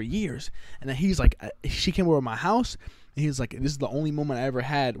slide in that thing for years. And then he's like, she came over to my house, and he was like, this is the only moment I ever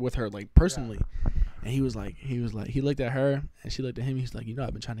had with her, like personally. And he he looked at her, and she looked at him. He's like,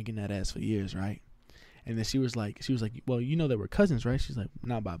 I've been trying to get in that ass for years, right? And then she was like, well, that we're cousins, right? She's like,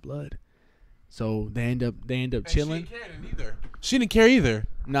 not by blood. So they end up chilling. She didn't care either.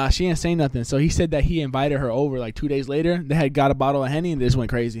 Nah, she didn't say nothing. So he said that he invited her over like 2 days later. They had got a bottle of Henny and they just went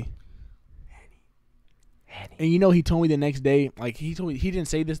crazy. And he told me the next day, like he told me, he didn't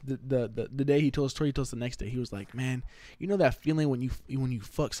say this the day he told us story. He told us the next day. He was like, man, you know that feeling when you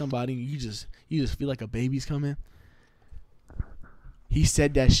fuck somebody and you just feel like a baby's coming? He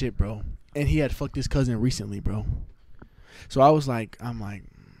said that shit, bro. And he had fucked his cousin recently, bro. So I'm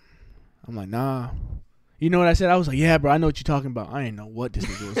like, nah. You know what I said? I was like, yeah, bro, I know what you're talking about. I didn't know what this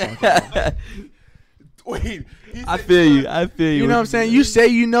nigga was talking about. Wait, I feel you. You know what I'm saying? You say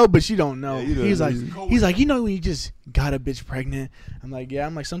you know, but you don't know. Yeah, you don't he's know. like, when you just got a bitch pregnant. I'm like, yeah.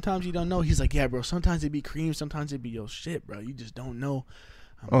 I'm like, sometimes you don't know. He's like, yeah, bro. Sometimes it be cream. Sometimes it be your shit, bro. You just don't know.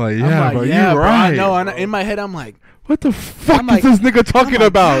 Oh I'm yeah, like, bro, yeah, you bro, right. I know. And bro. in my head, I'm like, What the fuck I'm like- is this nigga talking I'm like,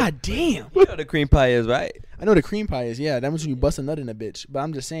 about? God damn. You know the cream pie is, right? I know the cream pie is. Yeah, that was when you bust a nut in a bitch. But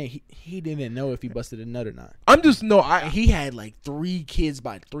I'm just saying, he didn't know if he busted a nut or not. I'm just no. And he had like 3 kids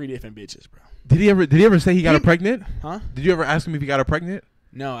by 3 different bitches, bro. Did he ever say he got her pregnant? Huh? Did you ever ask him if he got her pregnant?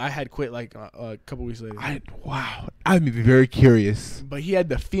 No, I had quit like a couple weeks later. Wow, I'd be very curious. But he had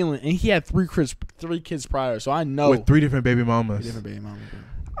the feeling, and he had 3 kids prior, so I know. With 3 different baby 3 mamas. different baby mamas, bro.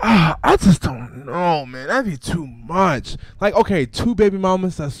 I just don't know, man. That'd be too much. Like, okay, 2 baby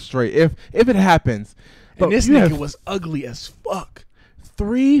mamas, that's straight. If it happens, but And this you nigga have was ugly as fuck.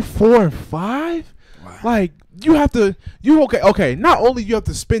 3, 4, and 5. Wow. Like okay. Not only you have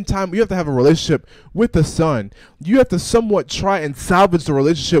to spend time, you have to have a relationship with the son. You have to somewhat try and salvage the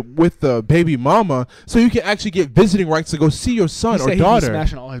relationship with the baby mama, so you can actually get visiting rights to go see your son He or said he be daughter.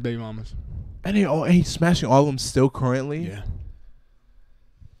 smashing all his baby mamas. And he's smashing all of them still currently. Yeah.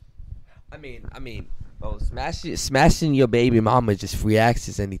 I mean, bro, smashing your baby mama is just free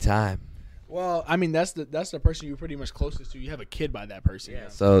access anytime. Well, I mean that's the person you're pretty much closest to. You have a kid by that person. Yeah.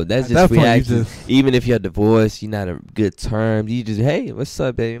 So that's At just that free point, you access. just- Even if you're divorced, you're not on good terms. You just, hey, what's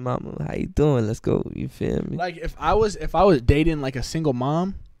up, baby mama? How you doing? Let's go. You feel me? Like if I was dating like a single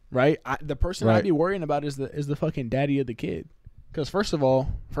mom, right? The person Right. I'd be worrying about is the fucking daddy of the kid. Because first of all,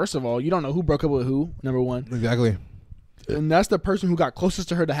 you don't know who broke up with who. Number one, Exactly. and that's the person who got closest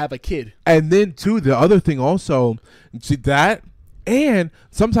to her to have a kid. And then too, the other thing also, see that, and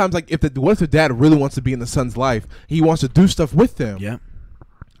sometimes like what if the dad really wants to be in the son's life, he wants to do stuff with them. Yeah.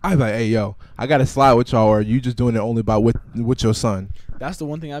 I'm like, hey yo, I gotta slide with y'all, or are you just doing it only about with your son? That's the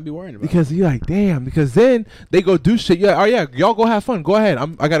one thing I'd be worrying about. Because you're like, damn. Because then they go do shit. Yeah, oh yeah, y'all go have fun. Go ahead. I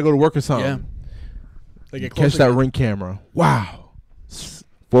gotta go to work or something. yeah. They get Catch closer that again. Ring camera. Wow.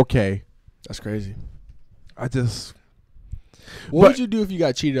 4K. That's crazy. I just. What But- would you do if you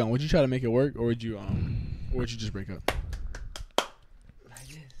got cheated on? Would you try to make it work, or would you just break up?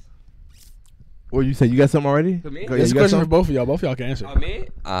 What you said? You got something already? For me? Go, yeah, It's you a got question for something? both of y'all. Both of y'all can answer. Me?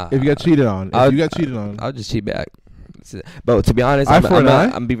 If you got cheated on. If you got cheated on. I'll just cheat back. But to be honest, Eye I'm for an eye?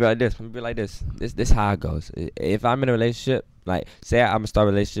 gonna be like this. I'm gonna be like this. This how it goes. If I'm in a relationship, like say I'm gonna start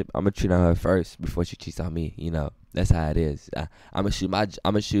a relationship, I'm gonna cheat on her first before she cheats on me. You know, that's how it is. I'm gonna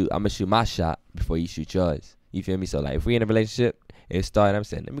shoot my shot before you shoot yours. You feel me? So like, if we in a relationship, it started. I'm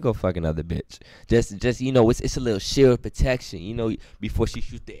saying, let me go fuck another bitch. Just you know, it's a little shield protection. You know, before she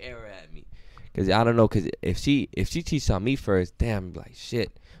shoots the arrow at me. Cause I don't know. Cause if she cheats on me first, damn, I'm like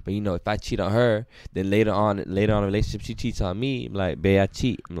shit. But you know, if I cheat on her, then later on in the relationship, she cheats on me. I'm like, babe, I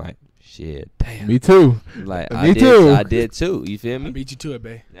cheat. I'm like, shit, damn. Me too. I'm like, Me too. I did too. You feel I me? beat you to it,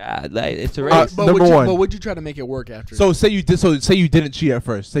 babe. Yeah, like it's a Uh, race. But Number would you, one. But would you try to make it work after? So say you did. So say you didn't cheat at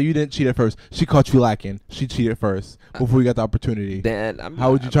first. Say you didn't cheat at first. She caught you lacking. She cheated first before you got the opportunity. Then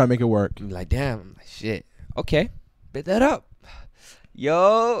How would you try to make it work? I'm like, damn. I'm like, shit. Okay, bet that up.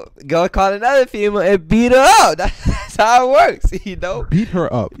 Yo, go call another female and beat her up. That's how it works, you know. Beat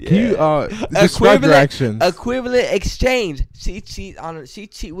her up. Can you Yeah. describe your actions? Equivalent exchange. She cheat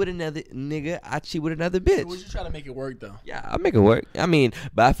with another nigga. I cheat with another bitch. would you try to make it work though? Yeah, I make it work. I mean,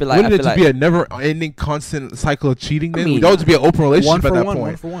 but I feel like Wouldn't it just like be a never-ending, constant cycle of cheating? Then I mean, would always be an open relationship One for at that one. point.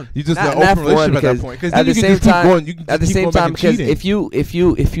 One for one. You just Not- an not open for one, relationship at that because point. Because at then the you can same just keep time- going. You can at the just keep same going back time, and because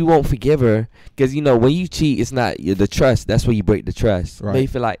cheating. if you won't forgive her, because you know when you cheat, it's not the trust. That's where you break the trust. Right.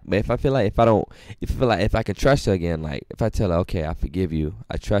 But if I feel like if I can trust her again, like if I tell her, okay, I forgive you,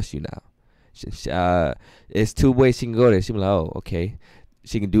 I trust you now. It's two ways she can go there. She be like, oh, okay.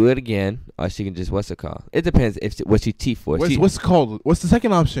 She can do it again, or she can just what's it called? It depends what she cheat for. What's called? What's the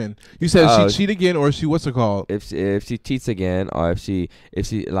second option? You said she cheat again, or she what's it called? If she cheats again, or if she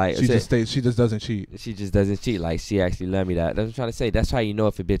like She say- just stays. She just doesn't cheat. she just doesn't cheat. Like she actually love me. That's what I'm trying to say. That's how you know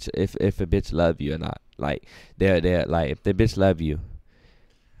if a bitch love you or not. Like they're like if the bitch love you.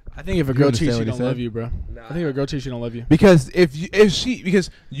 I think if a You girl understand cheats, she what he don't said? love you, bro. I think if a girl cheats, she don't love you. Because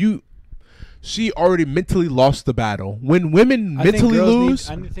she already mentally lost the battle. When women mentally lose,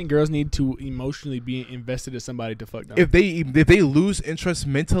 I think girls need to emotionally be invested in somebody to fuck them. if they lose interest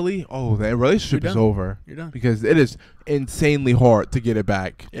mentally, oh, that relationship You're is done. over. You're done. Because it is insanely hard to get it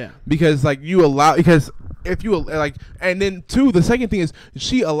back. Yeah. Because if you like, and then two, the second thing is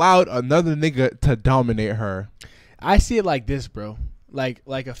she allowed another nigga to dominate her. I see it like this, bro. Like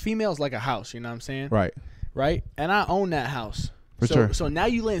a female's like a house. You know what I'm saying? Right. Right. And I own that house. For sure. So now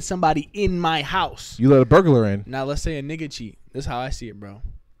you letting somebody in my house. You let a burglar in. Now let's say a nigga cheat. This is how I see it, bro.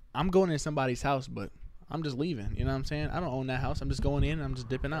 I'm going in somebody's house, but I'm just leaving. You know what I'm saying? I don't own that house. I'm just going in and I'm just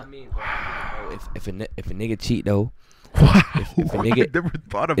dipping out. If a nigga cheat though, Wow. if a nigga- I never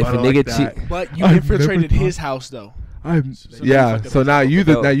thought if about a it like nigga that. cheat- But you I've infiltrated never his house though. I'm, So yeah. you fucked So up now his you house.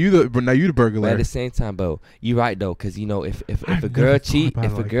 the but burglar. at the same time, bro, you right though, cause you know if I've a girl never cheat, thought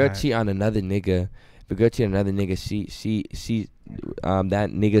if about a it like girl that. cheat on another nigga, she that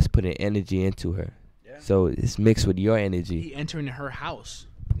nigga's putting energy into her. Yeah. So it's mixed with your energy. He entering her house.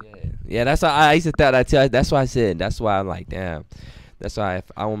 Yeah, that's why I used to thought that too. That's why I said. That's why I'm like, damn. That's why if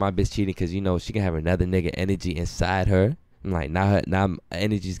I want my bitch cheating, cause you know she can have another nigga energy inside her. I'm like, now my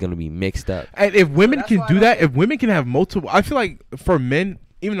energy's gonna be mixed up. And if women that's can why I do don't that, think- if women can have multiple, I feel like for men,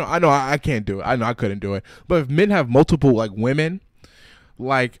 even though I know I can't do it, I know I couldn't do it, but if men have multiple like women,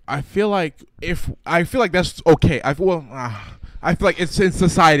 like I feel like that's okay. I feel like it's in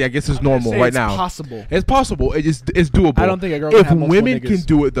society. I guess it's I'm gonna normal say right it's now. possible. It's possible. It's doable. I don't think a girl can If have multiple women can niggas.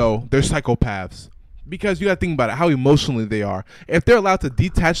 do it though, they're psychopaths. Because you gotta think about it, how emotionally they are. If they're allowed to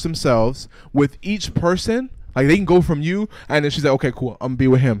detach themselves with each person, Like they can go from you, and then she's like, okay, cool, I'm gonna be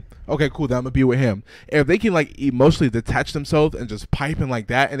with him. Okay, cool, then I'm gonna be with him. If they can like emotionally detach themselves and just piping like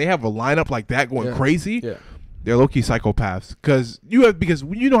that, and they have a lineup like that going crazy, they're low key psychopaths. Because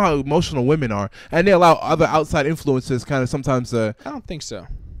you know how emotional women are, and they allow other outside influences kind of sometimes. I don't think so.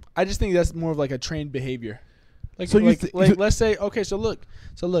 I just think that's more of like a trained behavior. Like, So let's say, okay, so look,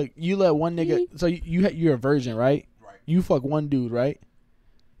 you let one nigga, so you're a virgin, right? Right. You fuck one dude, right?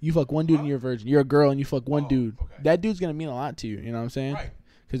 You fuck one dude and you're a virgin. You're a girl and you fuck one dude. Okay. That dude's gonna mean a lot to you. You know what I'm saying? Right.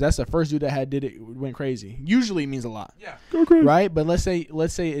 Because that's the first dude that did it went crazy. Usually means a lot. Yeah. Go crazy. Right. But let's say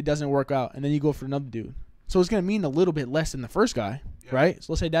it doesn't work out and then you go for another dude. So it's gonna mean a little bit less than the first guy, right?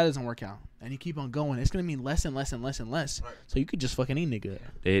 So let's say that doesn't work out and you keep on going. It's gonna mean less and less and less and less. Right. So you could just fuck any nigga.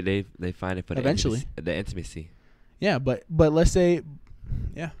 They find it for eventually the intimacy. Yeah, but let's say,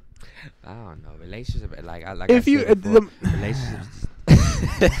 yeah. I don't know, relationships like if I you said before, relationships.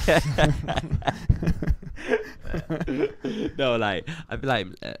 No, like I feel like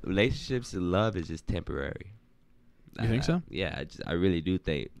relationships and love is just temporary. You think so? Yeah, I really do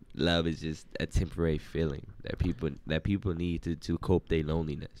think love is just a temporary feeling that people need to cope their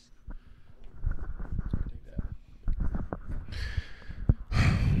loneliness.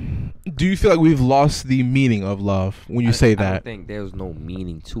 Do you feel like we've lost the meaning of love when you say that? I don't think there's no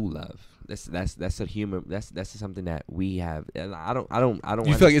meaning to love. That's a human. That's something that we have. I don't.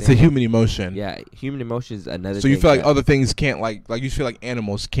 You feel like it's a human emotion. Yeah, human emotion is another. So you feel like other things can't like you feel like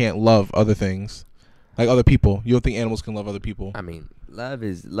animals can't love other things, like other people. You don't think animals can love other people? I mean, love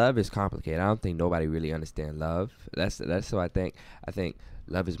is complicated. I don't think nobody really understands love. That's what I think. I think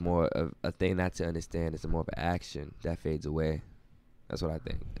love is more of a thing not to understand. It's more of an action that fades away. That's what I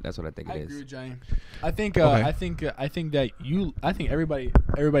think. That's what I think it is. I agree with Johnny. I think everybody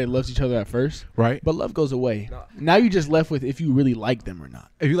loves each other at first, right? But love goes away. No. Now you're just left with if you really like them or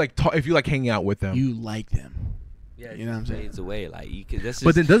not. If you like hanging out with them, you like them. Yeah, you know what I'm saying. Fades away. Like you could.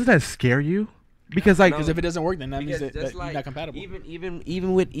 But then doesn't that scare you? Because if it doesn't work, then that means that you're not compatible.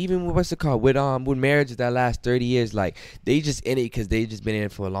 Even with what's it called with marriages that last 30 years, like they just in it because they just been in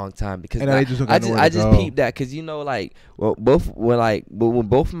it for a long time. Because I just peeped that because when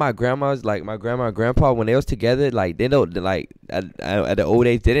both of my grandmas, like my grandma and grandpa, when they was together, like they don't like at the old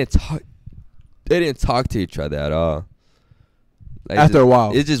age they didn't talk to each other at all. Like after a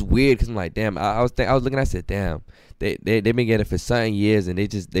while, it's just weird because I'm like, damn. I was looking. I said, damn. They've been together for certain years and they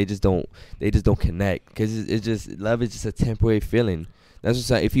just don't connect because it's just love is just a temporary feeling. That's what I'm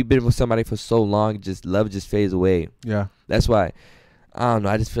saying. If you've been with somebody for so long, love just fades away. Yeah. That's why. I don't know.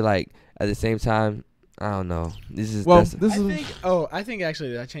 I just feel like at the same time, I don't know. I think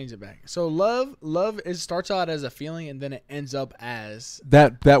actually I changed it back. So love starts out as a feeling and then it ends up as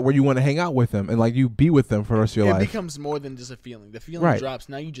that where you want to hang out with them and like you be with them for the rest of your life. It becomes more than just a feeling. The feeling drops.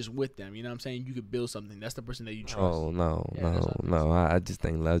 Now you just with them. You know what I'm saying? You could build something. That's the person that you trust. Oh no. I just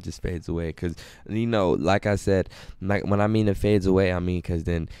think love just fades away because like I said, like when I mean it fades away, I mean because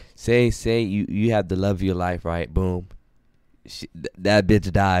then say you have the love of your life, right? Boom, that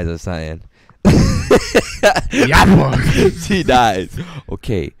bitch dies or something. She dies.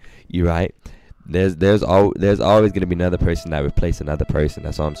 Okay, you're right. There's always gonna be another person that replaces another person.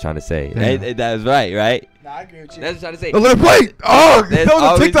 That's what I'm trying to say. Yeah. That's right? Nah, I agree with you. That's what I'm trying to say. Let it play. Oh, that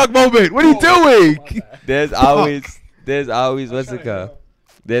was a TikTok moment. What are you doing? There's always what's it called?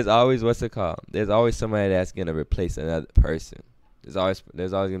 There's always somebody that's gonna replace another person. There's always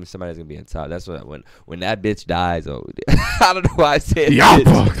gonna be somebody that's gonna be on top. That's what when that bitch dies. Oh, I don't know why I said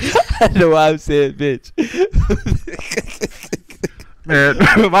bitch. I don't know why I'm saying bitch. Man,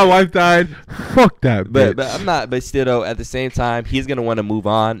 my wife died. Fuck that bitch. But I'm not. But still, though, at the same time, he's gonna want to move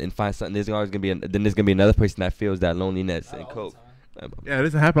on and find something. There's gonna be another person that feels that loneliness and cope. Yeah, it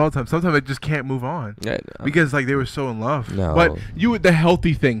doesn't happen all the time. Sometimes I just can't move on because like they were so in love. No. But the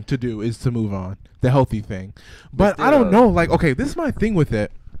healthy thing to do is to move on. The healthy thing. But I don't know. Like, okay, this is my thing with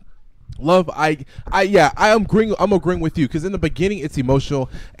it. Love, I'm agreeing with you because in the beginning it's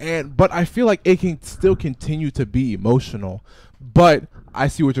emotional, but I feel like it can still continue to be emotional. But I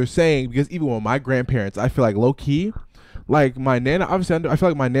see what you're saying because even with my grandparents, I feel like low key, like my nana. Obviously, I feel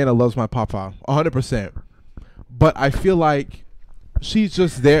like my nana loves my papa 100%. But I feel like she's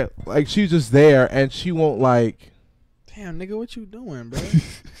just there, and she won't like. Damn, nigga, what you doing, bro?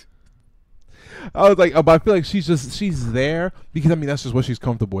 I was like, but I feel like she's there because I mean that's just what she's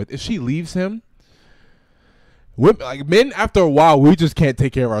comfortable with. If she leaves him, men after a while we just can't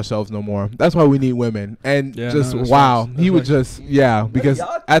take care of ourselves no more. That's why we need women. And because at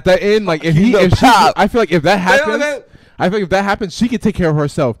the end, like I feel like if that happens, she can take care of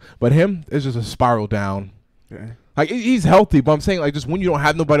herself. But him, it's just a spiral down. Okay. Like he's healthy, but I'm saying like just when you don't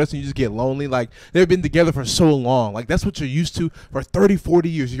have nobody else and you just get lonely, like they've been together for so long, like that's what you're used to for 30, 40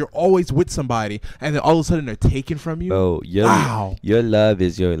 years. You're always with somebody, and then all of a sudden they're taken from you. Bro, Wow. your love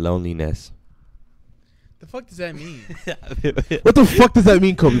is your loneliness. The fuck does that mean? What the fuck does that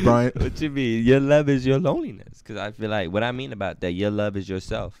mean, Kobe Bryant? What you mean? Your love is your loneliness. Because I feel like what I mean about that, your love is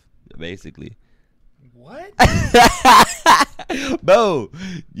yourself, basically. What? Bro,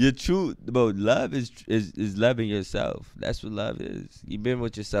 love is loving yourself. That's what love is. You've been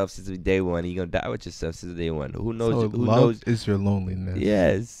with yourself since day one. You're gonna die with yourself since day one. Who knows? So who love knows? is your loneliness.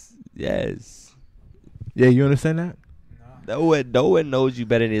 Yes. Yeah, you understand that? No one knows you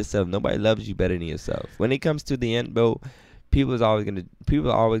better than yourself. Nobody loves you better than yourself. When it comes to the end, bro, people are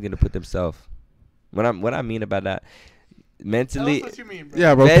always gonna put themselves. What I mean about that, mentally. Tell us what you mean, bro.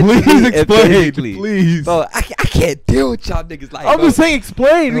 Yeah, bro. Mentally Please and explain. physically. Please. Bro, I can't deal with y'all niggas like. I'm bro. just saying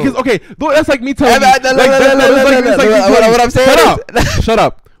explain Bro. because okay, look, that's like me telling you. Hey, man, what I'm saying Shut is- up. Shut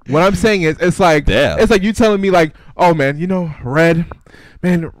up. What I'm saying is it's like Damn. it's like you telling me like, oh man, you know, red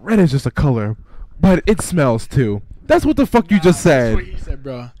is just a color, but it smells too. That's what the fuck you just That's said. what he said,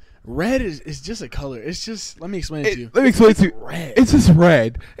 bro. Red is just a color. It's just. Let me explain it to you. Let me explain it to you. Red. It's just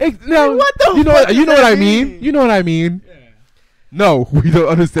red. Now, what the you know fuck what, you does know what that I mean? mean? You know what I mean? Yeah. No, we don't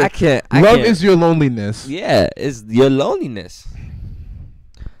understand. I can't. Love is your loneliness. Yeah, it's your loneliness.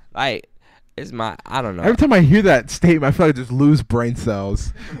 Like, it's my. I don't know. Every time I hear that statement, I feel like I just lose brain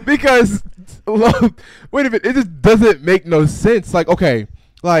cells because love. Wait a minute, it just doesn't make no sense. Like, okay,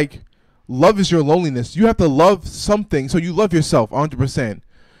 like love is your loneliness. You have to love something, so you love yourself 100%.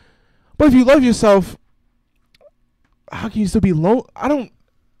 But if you love yourself, how can you still be alone? I don't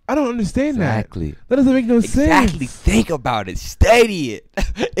understand Exactly. that. That doesn't make no Exactly. sense. Think about it. Study it.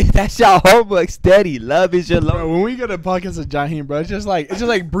 If that's your homework, study. Love is your Bro, love. when we go to podcast with Jaheim, bro, it's just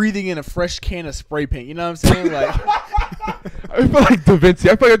like breathing in a fresh can of spray paint. You know what I'm saying? Like, I feel like Da Vinci.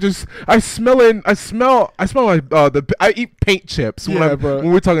 I feel like I smell like I eat paint chips when Yeah, bro.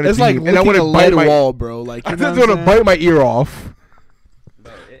 we're talking to it's like Jaheim, and I licking want a to lead bite my wall, bro. Like, I you know just what want I'm to saying? bite my ear off.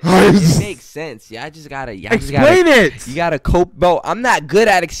 It makes sense. Yeah, I just gotta. Explain it. You gotta cope, bro. I'm not good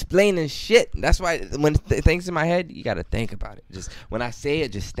at explaining shit. That's why when things in my head, you gotta think about it. Just when I say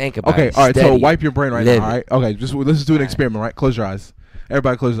it, just think about Okay, it. all right. So Steady it. wipe your brain right Live now. All it. right. Okay. Let's just do an All right. experiment. Right. Close your eyes.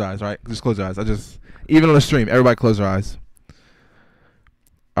 Everybody, close your eyes. Right. Just close your eyes. Even on the stream, everybody close your eyes.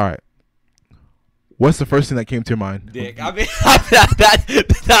 All right. What's the first thing that came to your mind? Dick. I mean,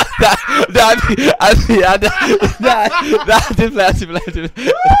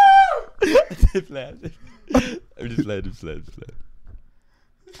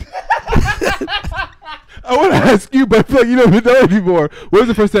 I want to ask you, but I feel like you don't even know anymore. What was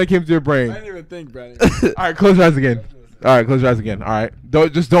the first thing that came to your brain? I didn't even think, bro. All right. Close your eyes again. All right. Close your eyes again. All right.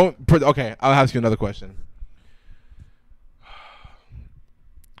 Don't. Okay. I'll ask you another question.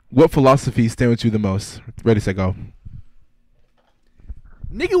 What philosophies stand with you the most? Ready, set, go.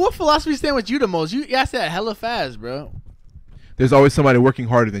 Nigga, what philosophy stand with you the most? You asked that hella fast, bro. There's always somebody working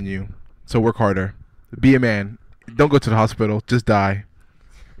harder than you, so work harder. Be a man. Don't go to the hospital. Just die.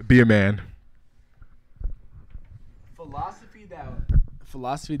 Be a man.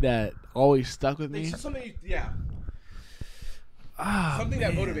 Philosophy that always stuck with me. Something that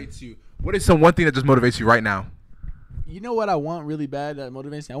motivates you. What is one thing that just motivates you right now? You know what I want really bad that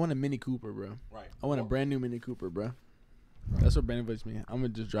motivates me? I want a Mini Cooper, bro. Right. I want a brand new Mini Cooper, bro. That's what motivates me. I'm gonna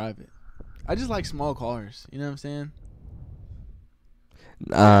just drive it. I just like small cars. You know what I'm saying?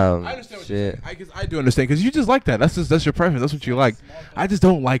 I understand what shit. you're saying. I do understand because you just like that. That's your preference. That's what you like. I just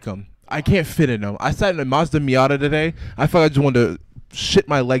don't like them. I can't fit in them. I sat in a Mazda Miata today. I felt like I just wanted to shit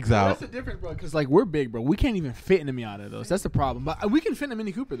my legs out. That's the difference, bro. Because like we're big, bro. We can't even fit in a Miata, though. So that's the problem. But we can fit in a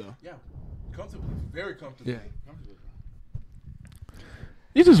Mini Cooper, though. Yeah, comfortable, very comfortable. Yeah.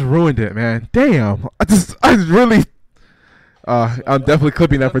 You just ruined it, man. Damn. I really. I'm definitely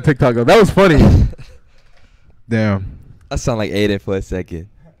clipping that for TikTok though. That was funny. Damn. I sound like Aiden for a second.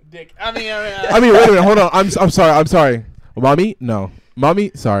 Dick. I mean, Wait a minute. Hold on. I'm sorry. I'm sorry. Mommy, no.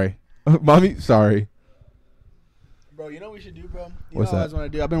 Mommy, sorry. Mommy, sorry. Bro, you know what we should do, bro? What's know what I that? always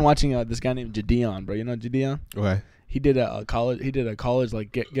want to do? I've been watching this guy named Jadeon, bro. You know Jadeon? Okay. He did a college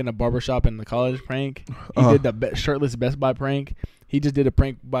like getting a barbershop in the college prank. He Uh-huh. did the shirtless Best Buy prank. He just did a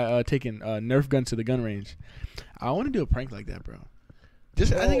prank by taking Nerf guns to the gun range. I want to do a prank like that, bro. I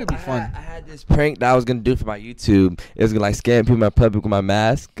think it'd be fun. I had this prank that I was gonna do for my YouTube. It was gonna like scam people in my public with my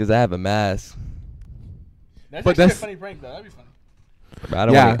mask because I have a mask. That's But actually that's- a funny prank, though. That'd be funny. But I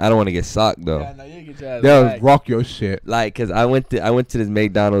don't Yeah. want. I don't want to get socked though. Yeah, no, you get your ass They'll back. rock your shit. Like, cause I went to this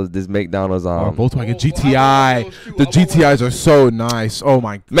McDonald's. Volkswagen Oh, GTI. those two. The I want one of GTIs are those. so nice. Oh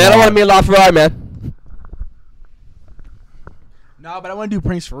my god. Man, I want to be a LaFerrari, man. No, but I want to do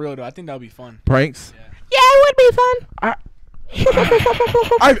pranks for real though. I think that would be fun. Pranks. Yeah, it would be fun.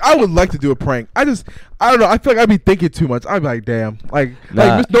 I would like to do a prank. I don't know. I feel like I'd be thinking too much. I'd be like, damn, like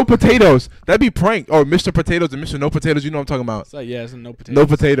No Potatoes. That'd be prank. Or Mr. Potatoes and Mr. No Potatoes. You know what I'm talking about? It's like it's no potatoes. No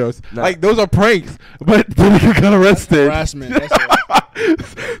Potatoes. Nah. Like those are pranks, but then you got arrested. Harassment. That's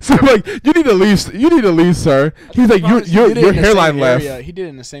harassment. So like, you need to leave. You need to leave, sir. He's like, Promise, he your did it in the hairline same left. area. He did it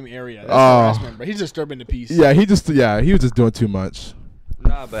in the same area. That's Oh. harassment, bro. He's disturbing the peace. Yeah, he was just doing too much.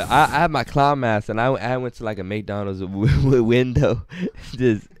 Nah, but I had my clown mask and I went to like a McDonald's window,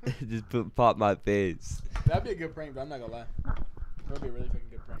 just pop my face. That'd be a good prank, but I'm not gonna lie. That'd be a really fucking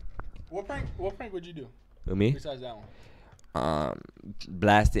good prank. What prank would you do With me, besides that one?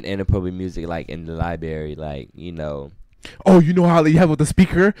 blasting inappropriate music like in the library, like Oh, you know how they have with the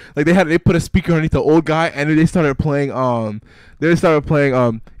speaker? Like they put a speaker underneath the old guy, and then they started playing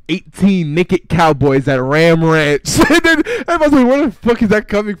 18 Naked Cowboys at Ram Ranch. And then everyone's like, where the fuck is that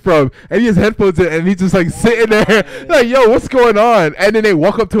coming from? And he has headphones in, and he's just like sitting there, like, yo, what's going on? And then they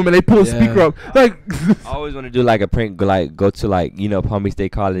walk up to him and they pull a speaker up, like. I always want to do like a prank, like go to like Palm Beach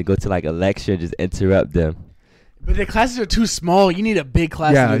State College, go to like a lecture, just interrupt them. But the classes are too small. You need a big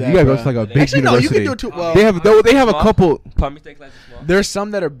class. Yeah, to do that, you gotta go bro. to like a big Actually, no, you university. can do it too. Well, They have a couple. Palm Beach State class is small. there's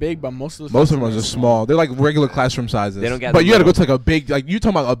some that are big, but most of Most of them are just small. They're like regular classroom sizes. They don't got but the you gotta go little- to like a big, like you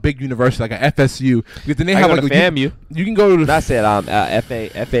talking about a big university, like a FSU. Because then they I have go like to FAMU. You can go to the. That's it.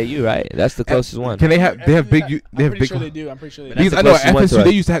 FAU, right? That's the closest one. Can they have? They have big. They have I'm pretty big. sure they do. I'm pretty sure they That's do. Because the I know at closest one FSU to they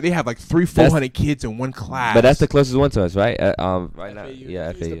us. used to have. They have like 300-400 kids in one class. But that's the closest one to us, right? Right now, FAU.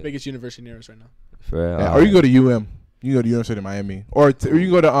 yeah, It's the FAU. biggest university near us right now. For real. Yeah, or you go to UM. You go to University of Miami, or you can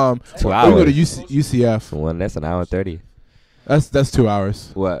go to 2 or you go hours. to UCF. One that's an hour and 30. That's 2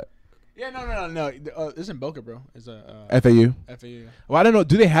 hours. What? Yeah, no. This isn't Boca, bro. It's a FAU. FAU. Well, I don't know.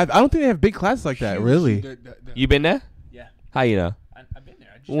 Do they have? I don't think they have big classes like that. Huge. Really? You been there? Yeah. How you know? I've been there.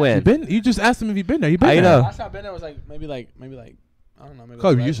 I just- When? You been? You just asked him if you been there. You been How you there? know? Last time I've been there was like maybe like I don't know, maybe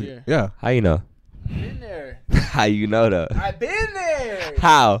Call like you last usually. year. Yeah. How you know? Been there. How you know though? I've been there.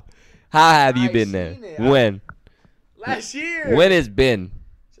 How? How have you I been there? seen it. When? Last year. When has been?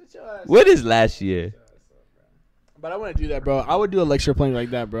 Shut your ass When up. is last year? But I want to do that, bro. I would do a lecture playing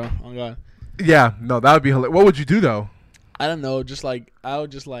like that, bro. Oh God. Yeah. No, that would be hilarious. What would you do though? I don't know. Just like I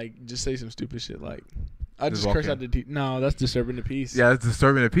would just say some stupid shit like. I Just just walk curse in. out the teacher. No, that's disturbing the peace. Yeah, it's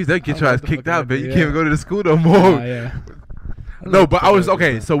disturbing the peace. They get I your don't ass know what the kicked fuck out, I man. do, You yeah. can't even go to the school no more. Yeah. No, but I was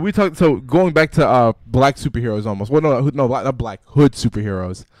okay. So we talked. So going back to black superheroes, almost. Well, not black hood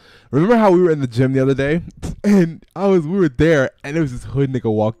superheroes. Remember how we were in the gym the other day, and we were there, and there was this hood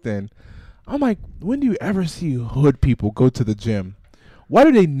nigga walked in. I'm like, when do you ever see hood people go to the gym? Why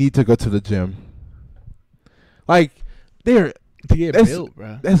do they need to go to the gym? Like, they're To get That's- built,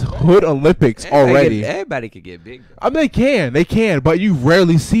 bro. that's hood Olympics already. Everybody could get big. Bro. I mean, they can, but you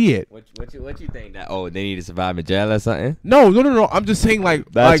rarely see it. What you think that? Oh, they need to survive in jail or something? No. I'm just saying, like,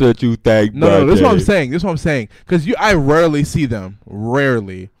 That's like, what you think. no. This is what I'm saying. saying. Because I rarely see them.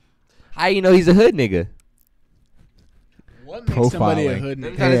 Rarely. How you know he's a hood nigga? What makes somebody a Profiling. hood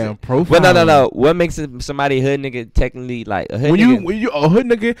nigga? Damn, profiling. Well, no. What makes somebody a hood nigga technically like a hood When nigga? you a hood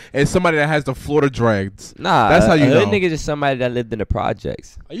nigga and somebody that has the Florida dreads. Nah, That's how you a hood know. nigga just somebody that lived in the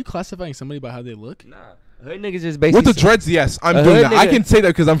projects. Are you classifying somebody by how they look? Nah, a hood nigga just basically With the dreads, yes, I'm A doing hood that. I nigga- can say that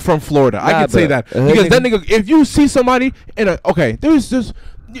because I'm from Florida. I Nah, can say but that a hood because that nigga. If you see somebody in a there's just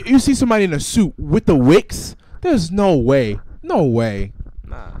you see somebody in a suit with the wicks. There's no way.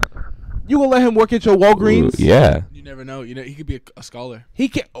 Nah. You gonna let him work at your Walgreens? Yeah. You never know. You know, he could be a scholar. He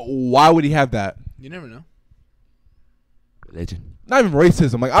can. Why would he have that? You never know. Religion. Not even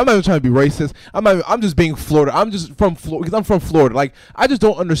racism. Like, I'm not even trying to be racist. I'm just being Florida. I'm just from Florida because I'm from Florida. Like, I just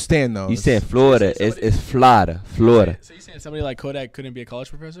don't understand those. You said Florida. It's Florida. Florida. So you saying somebody like Kodak couldn't be a college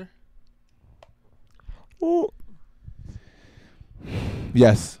professor?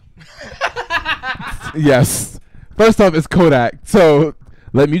 Yes. Yes. First off, it's Kodak. So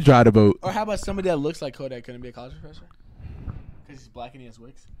let me drive the boat. Or how about somebody that looks like Kodak couldn't be a college professor? Because he's black and he has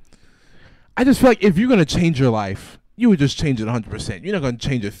wigs. I just feel like if you're gonna change your life, you would just change it 100%. You're not gonna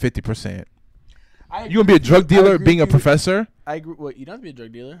change it 50%. You gonna be a drug dealer being a professor? I agree. Well, you don't have to be a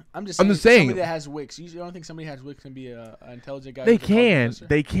drug dealer. I'm just saying- somebody that has wigs. You don't think somebody has wigs can be an intelligent guy? They who's a college can. professor?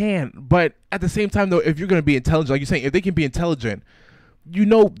 They can. But at the same time, though, if you're gonna be intelligent, like you're saying, if they can be intelligent, you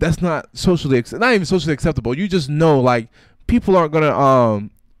know that's not socially, not even socially acceptable. You just know, like, people aren't gonna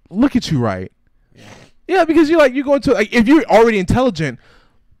look at you right. Yeah, because you're going to, like, if you're already intelligent,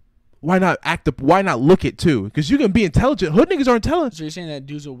 why not act up? Why not look it too? Because you can be intelligent. Hood niggas are intelligent. So you're saying that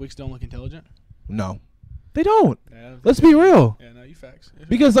dudes with wigs don't look intelligent? No. They don't. Yeah, Let's be real. Yeah, no, you facts.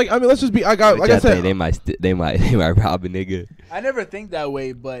 Because like I mean, let's just be. I got like Which I said. they might rob a nigga. I never think that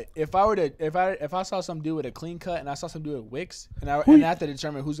way, but if I saw some dude with a clean cut and I saw some dude with Wicks and I have to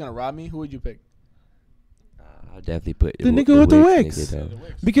determine who's gonna rob me, who would you pick? I'll definitely put The nigga with the Wicks Wicks. nigga, though.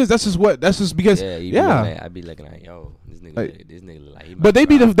 Because that's just because Yeah, I'd be looking at yo, this nigga look like he But might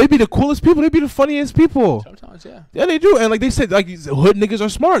rob. they be the coolest people. They be the funniest people. Sometimes, yeah. Yeah, they do. And like they said, like these hood niggas are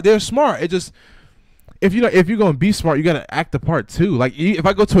smart. They're smart. It just if you're gonna be smart, you gotta act the part too. Like if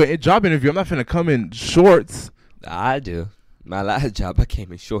I go to a job interview, I'm not finna come in shorts, I do. My last job, I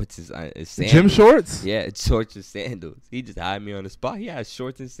came in shorts and sandals. gym shorts. Yeah, shorts and sandals. He just hired me on the spot. He had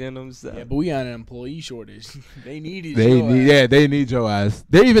shorts and sandals. Yeah, but we on an employee shortage. They need it. They need your ass.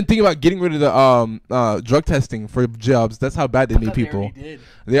 They're even thinking about getting rid of the drug testing for jobs. That's how bad they need people.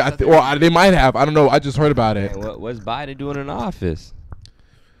 Yeah, they might have. I don't know. I just heard about it. What's Biden doing in the office?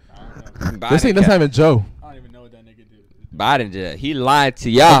 This ain't that's not even Joe. I don't even know what that nigga did. Biden just he lied to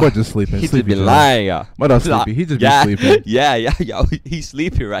My y'all. boy just sleeping. He just Sleepy been Joe. lying, y'all. My dog sleepy. He just be yeah, sleeping. Yeah, yo, he's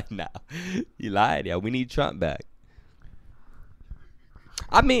sleeping right now. He lied, y'all. We need Trump back.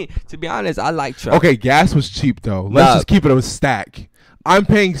 I mean, to be honest, I like Trump. Okay, gas was cheap though. Let's Nah. just keep it a stack. I'm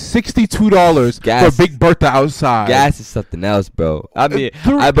paying $62 Gas. for Big Bertha outside. Gas is something else, bro. I mean,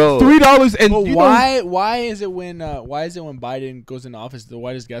 $3 and But you know, why is it when Biden goes into office,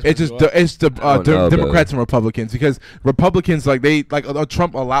 why does gas it's prices just go up? it's the I don't know, Democrats and Republicans because Republicans Trump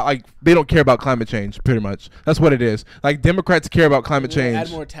they don't care about climate change pretty much. That's what it is. Like Democrats care about climate Will they change.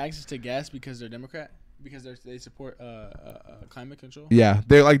 add more taxes to gas because they're Democrat? Because they support climate control? Yeah,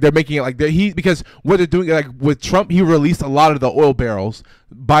 they're making it like because what they're doing like with Trump, he released a lot of the oil barrels.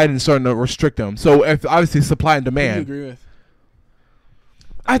 Biden's starting to restrict them. So if obviously supply and Who do you demand. agree with?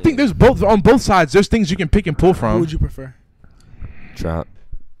 I think there's both on both sides. There's things you can pick and pull Who from. would you prefer? Trump.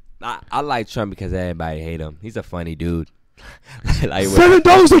 I like Trump because everybody hate him. He's a funny dude. like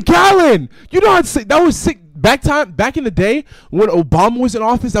 $7 a gallon. You know that was sick. Back in the day when Obama was in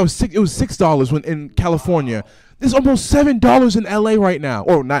office, that was sick. It was $6 when in California. There's almost $7 in LA right now,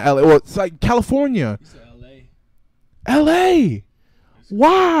 or not LA, or it's like California. You said LA. LA.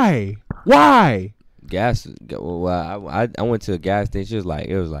 Why? gas. Well, I went to a gas station.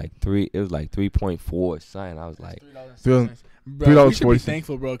 It was like 3.4 something. I was like, Bro, we should be $3.40.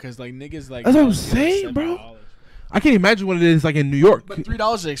 thankful, bro, because like niggas like. That's what I'm get, saying, $7. bro. I can't imagine what it is like in New York. But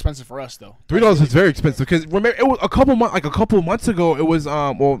 $3 is expensive for us though. $3 is very expensive because remember it was a couple months ago. It was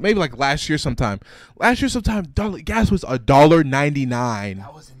well maybe like last year sometime. Gas was $1.99.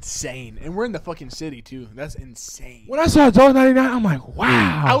 That was insane, and we're in the fucking city too. That's insane. When I saw $1.99, I'm like,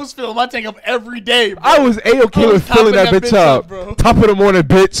 wow. I was filling my tank up every day, bro. I was A-okay with filling that bitch up. bro. Top of the morning,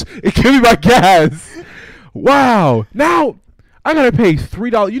 bitch. It give me my gas. Wow. Now I gotta pay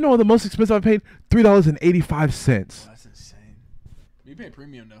 $3. You know what the most expensive I paid? $3.85. That's insane. You pay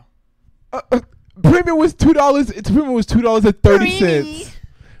premium though. Premium was $2. Premium was $2.30.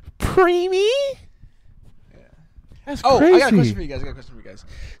 Premium? That's Oh, crazy. I got a question for you guys.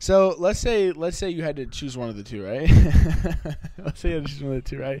 So let's say you had to choose one of the two, right? Let's say you had to choose one of the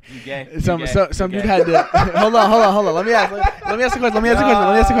two, right? Some dude had to. Hold on. Let me ask the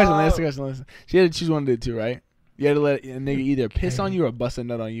question. She had to choose one of the two, right? You had to let a nigga either piss on you or bust a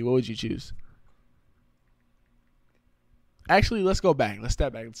nut on you. What would you choose? Actually, let's go back. Let's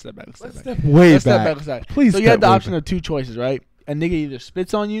step back. Way Let's step back. back. Please So you had step the way option back. of two choices, right? A nigga either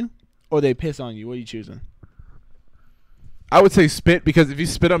spits on you or they piss on you. What are you choosing? I would say spit because if you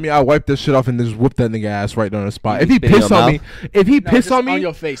spit on me, I'll wipe this shit off and just whoop that nigga ass right on the spot. You If he spit in piss your on me, On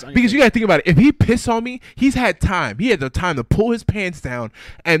your face. because you gotta think about it. If he piss on me, he's had time. He had the time to pull his pants down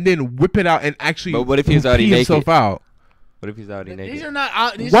and then whip it out and actually. But what if he's already pee himself naked? out? What if he's already naked? These are not.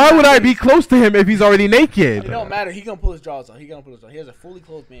 Why would I be close to him if he's already naked? It don't matter. He gonna pull his drawers out. He has a fully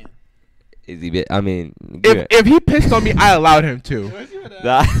clothed man. Is he? I mean, If he pissed on me, I allowed him to.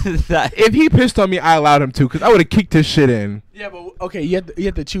 If he pissed on me, I allowed him to because I would have kicked his shit in. Yeah, but okay, you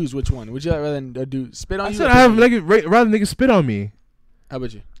have to choose which one. Would you rather do spit on I you? said or I have piss on you? rather niggas spit on me. How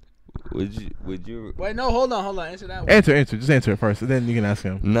about you? Would you? Wait, no, hold on. Answer that one. Answer. Just answer it first, and then you can ask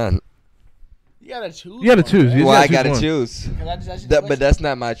him. None. You gotta choose. You gotta one, choose. right? You Well, I gotta gotta choose choose. Can I just ask you the But question? that's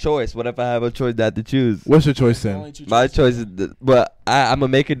not my choice. What if I have a choice not to choose? What's your choice There's then? only two My choices. choice is, but I'm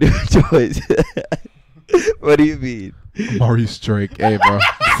gonna make a new choice. What do you mean? Maurice Drake. Hey, bro.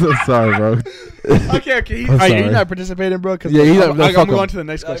 So sorry, bro. Okay. I'm sorry. You're not participating, bro. Cause Yeah, he's not- I'm no, fuck move him. on to the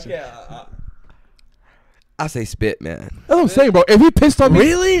next question. I say spit, man. That's what I'm saying, bro. If he pissed on me,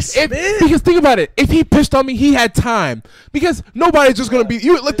 Really? because think about it. If he pissed on me, he had time. Because nobody's just gonna be.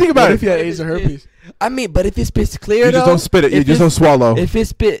 Think about What it. if you had AIDS or herpes? I mean, but if it spits clear, You just though, don't spit it. You if just don't it's- swallow. If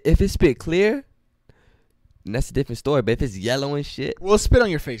it spit clear, And that's a different story. But if it's yellow and shit, Well, spit on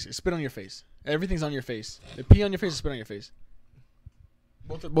your face. Spit on your face. Everything's on your face. The pee on your face, spit on your face.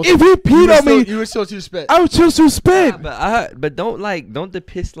 Both If he peed on me, you would still choose spit. I would choose to spit. but don't the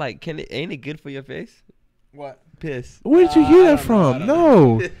piss like ain't it good for your face? What? Piss. Where did you hear that from?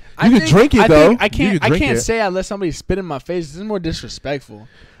 No, you can drink it I though. think I can't. You can drink I can't it. say I let somebody spit in my face. This is more disrespectful.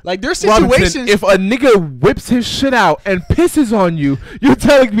 Like there's Robinson, situations. if a nigga whips his shit out and pisses on you, you're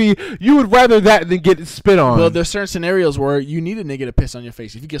telling me you would rather that than get spit on. well, there's certain scenarios where you need a nigga to piss on your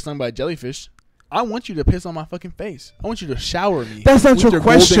face. If you get stung by a jellyfish, I want you to piss on my fucking face. I want you to shower me. That's not with your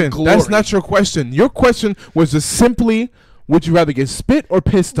question. golden That's glory. not your question. Your question was just simply, would you rather get spit or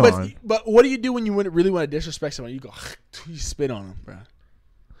pissed on? But what do you do when you really want to disrespect someone? You go, you spit on them, bro.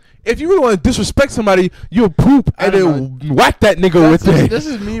 If you really want to disrespect somebody, you'll poop I and don't then whack that nigga with it. This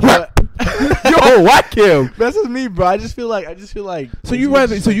is me, bro. Yo, whack him. This is me, bro. I just feel like. So you'd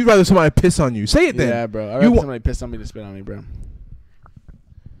rather somebody piss on you? Say it then. Yeah, bro. I'd You rather wa- somebody piss on me to spit on me, bro.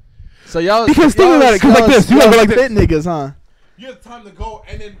 So y'all, Because think y'all- about it, 'cause like y'all- this, you y'all gotta go like spit niggas, huh? You have time to go,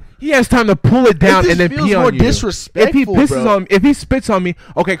 and then he has time to pull it down It and just then feels pee more on you. disrespectful, If he pisses bro. on, if he spits on me,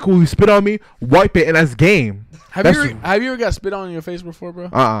 okay, cool. He spit on me, wipe it, and that's game. Have you ever got spit on in your face before, bro?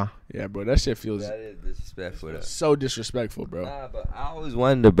 Yeah, bro. That shit feels That is disrespectful. Though. so disrespectful, bro. Nah, but I always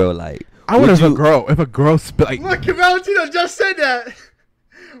wonder, bro. Like, I wonder would if a girl spit like Look, Valentino just said that.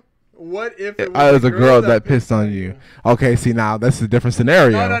 What if it I was a girl that pissed on you? Okay, see now that's a different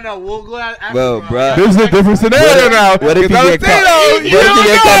scenario. No. We'll go out after. Well, bruh. This is a different scenario now. What if you Because get caught? Valentino, you What if you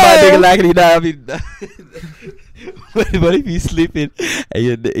get caught by a don't nigga know. lacking down? What if you sleeping and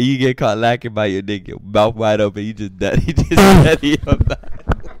you get caught lacking by your nigga, mouth wide open? You just nutty your mouth.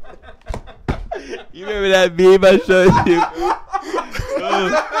 You remember that meme I showed you?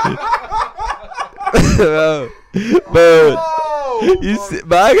 Bro, you see,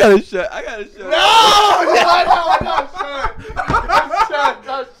 but I gotta show.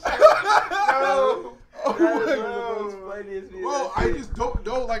 Bro, I just don't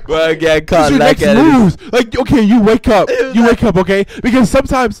know, like. Bro, I get What's caught your next lacking. moves? Like, okay, you wake up, okay? Because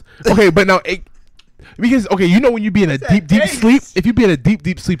sometimes, okay, but now, because okay, you know when you be in a deep sleep, if you be in a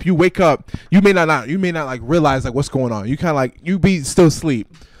deep sleep, you wake up, you may not like realize like what's going on. You kind of like you be still asleep,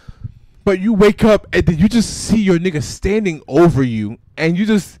 but you wake up and then you just see your nigga standing over you, and you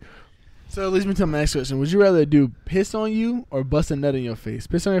just. So it leads me to my next question. Would you rather do piss on you or bust a nut in your face?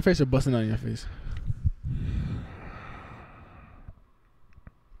 Piss on your face or bust a nut in your face?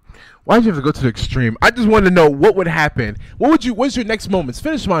 Why'd you have to go to the extreme? I just wanted to know what would happen. What's your next moments?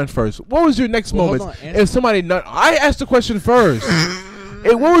 Finish mine first. What was your next Well, hold moments on, if somebody I asked the question first.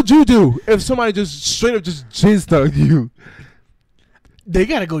 Hey, what would you do if somebody just straight up just jizzed on you? They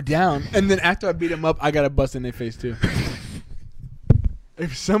gotta go down, and then after I beat them up, I gotta bust in their face too.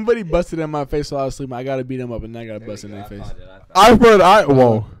 If somebody busted in my face while I was sleeping, I gotta beat them up, and then I gotta bust in their face.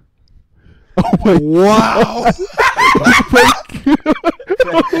 Whoa. Oh my wow.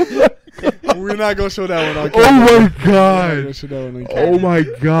 We're not gonna show that one on Oh camera. my We're not god. gonna show that one on camera. Oh my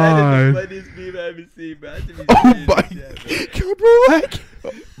god. Oh my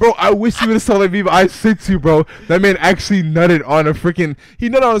bro, I wish you would have saw that meme I sent you, bro. That man actually nutted on a freaking. He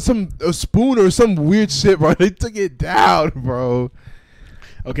nutted on a spoon or some weird shit, bro. They took it down, bro.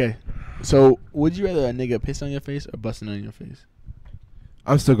 Okay, so would you rather a nigga piss on your face or busting on your face?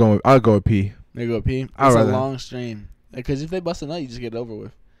 I'm still going. I'll go with P. Nigga go pee. It's I'd a rather- long stream. Because if they bust a nut, you just get it over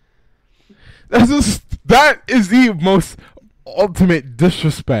with. That is the most ultimate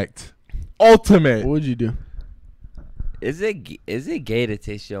disrespect. Ultimate. What would you do? Is it gay to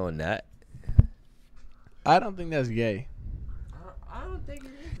taste your own nut? I don't think that's gay. I don't think it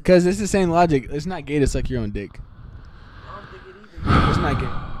is. Because it's the same logic. It's not gay to suck your own dick. I don't think it either. It's not gay.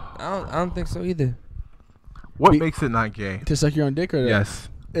 I don't think so either. What Be- makes it not gay? To suck your own dick or Yes.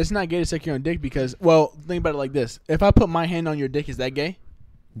 It's not gay to suck your own dick because, well, think about it like this. If I put my hand on your dick, is that gay?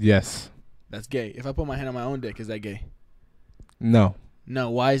 Yes. That's gay. If I put my hand on my own dick, is that gay? No. No.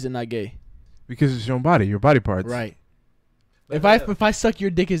 Why is it not gay? Because it's your own body, your body parts. Right. If I suck your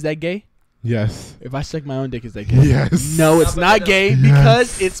dick, is that gay? Yes. If I suck my own dick, is that gay? Yes. No, it's not gay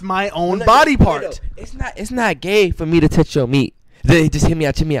because it's my own body part. It's not gay for me to touch your meat. Just hear me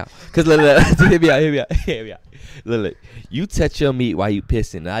out. Cause look, just hear me out. Look, you touch your meat while you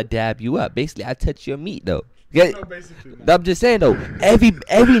pissing, and I dab you up. Basically, I touch your meat though. Yeah, I'm just saying though. Every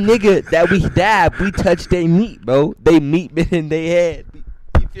nigga that we dab, we touch their meat, bro. They meat been in their head.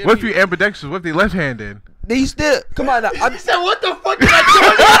 You feel What if me? you ambidextrous? What if they left-handed? They still come on now. I'm said, what the fuck did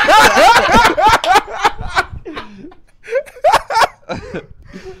I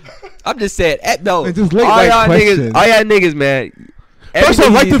I'm just saying. No, Hey, just late all night y'all questions. niggas, man. First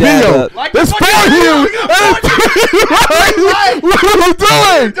off, like the Everybody video. dab up. That's for you. What are you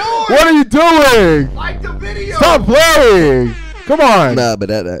doing? What are you doing? Like the video. Stop playing. Come on. Nah, but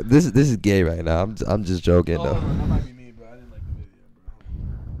this is gay right now. I'm just joking though. That might be me, bro. I didn't like the video,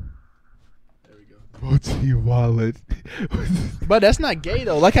 bro. There we go. Booty wallet. But that's not gay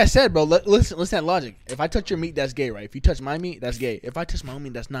though. Like I said, bro. Listen to logic. If I touch your meat, that's gay, right? If you touch my meat, that's gay. If I touch my own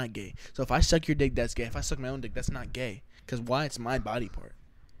meat, that's not gay. So if I suck your dick, that's gay. If I suck my own dick, that's not gay. Cause why? It's my body part.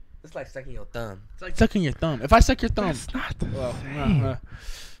 It's like sucking your thumb. It's like sucking your thumb. If I suck your thumb, That's not the well, same.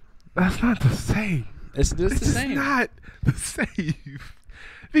 That's not the same. it's the It's same. not the same.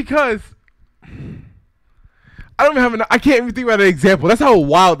 Because I don't even have I can't even think about an example. That's how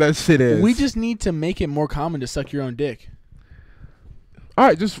wild that shit is. We just need to make it more common to suck your own dick. all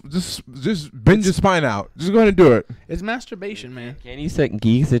right. Just bend your spine out. Just go ahead and do it. It's masturbation, man. Can you suck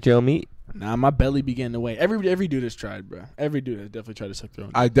geeks at your meat? Nah, my belly be getting away. Every dude has tried, bro. Every dude has definitely tried to suck their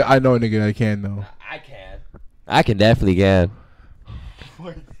own. I know a nigga that can though. I can definitely can.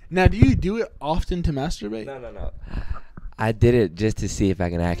 Now, do you do it often to masturbate? No. I did it just to see if I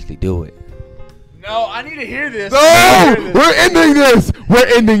can actually do it. No, I need to hear this. No, we're ending this. We're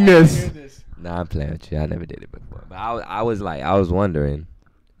ending this. Nah, I'm playing with you. I never did it before, but I was wondering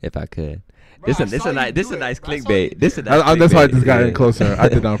if I could. Bro, This a nice bro. I saw you clickbait. do This a it. nice That's why clickbait. this got in Yeah. closer. I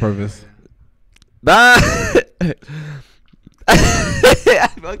did that on purpose.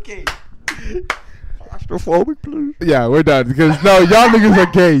 Okay. Claustrophobic, please. Yeah, we're done. Because no, y'all niggas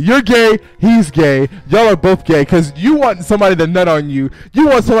are gay. You're gay. He's gay. Y'all are both gay. Because you want somebody to nut on you. You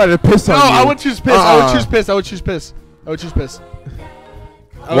want somebody to piss on No, you. I would choose piss. I would choose piss. I would choose piss. I would choose piss.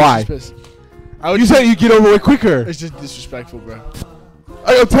 I would Why? choose piss. I would You choose- said you get over it quicker. it's just disrespectful, bro.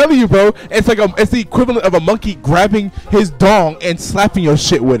 I'm telling you, bro. It's like it's the equivalent of a monkey grabbing his dong and slapping your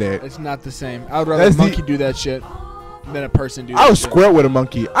shit with it. It's not the same. I would rather That's a monkey do that shit than a person do that I would shit. square with a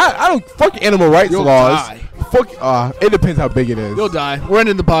monkey. I don't fuck animal rights You'll laws. die. Fuck. It depends how big it is. You'll die. We're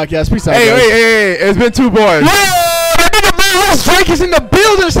ending the podcast. Peace out, Hey, guys. hey! It's been 2 boys. That nigga Maurice Drake is in the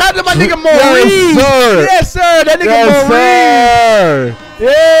building. Shout out to my nigga Yes, Maurice. sir. Yes, sir. That nigga Yes, Maurice. sir.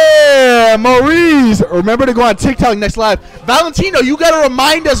 Yeah, Maurice. Remember to go on TikTok next live. Valentino, you gotta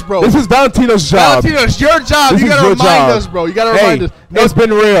remind us, bro. This is Valentino's job. Valentino, it's your job. This You is gotta your remind job. us, bro. You gotta Hey, remind us. No, it's been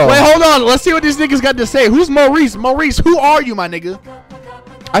real. wait, hold on. Let's see what these niggas got to say. Who's Maurice? Maurice, who are you, my nigga?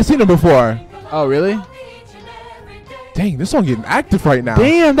 I seen him before. Oh, really? Dang, this song getting active right now.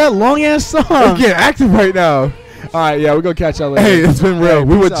 Damn, that long ass song. It's getting active right now. All right, yeah, we're gonna catch y'all later. Hey, it's been real. Hey,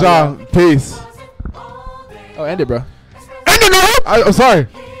 We peace with out, John. Peace. Oh, end it, bro. I'm sorry.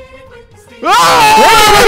 Ah!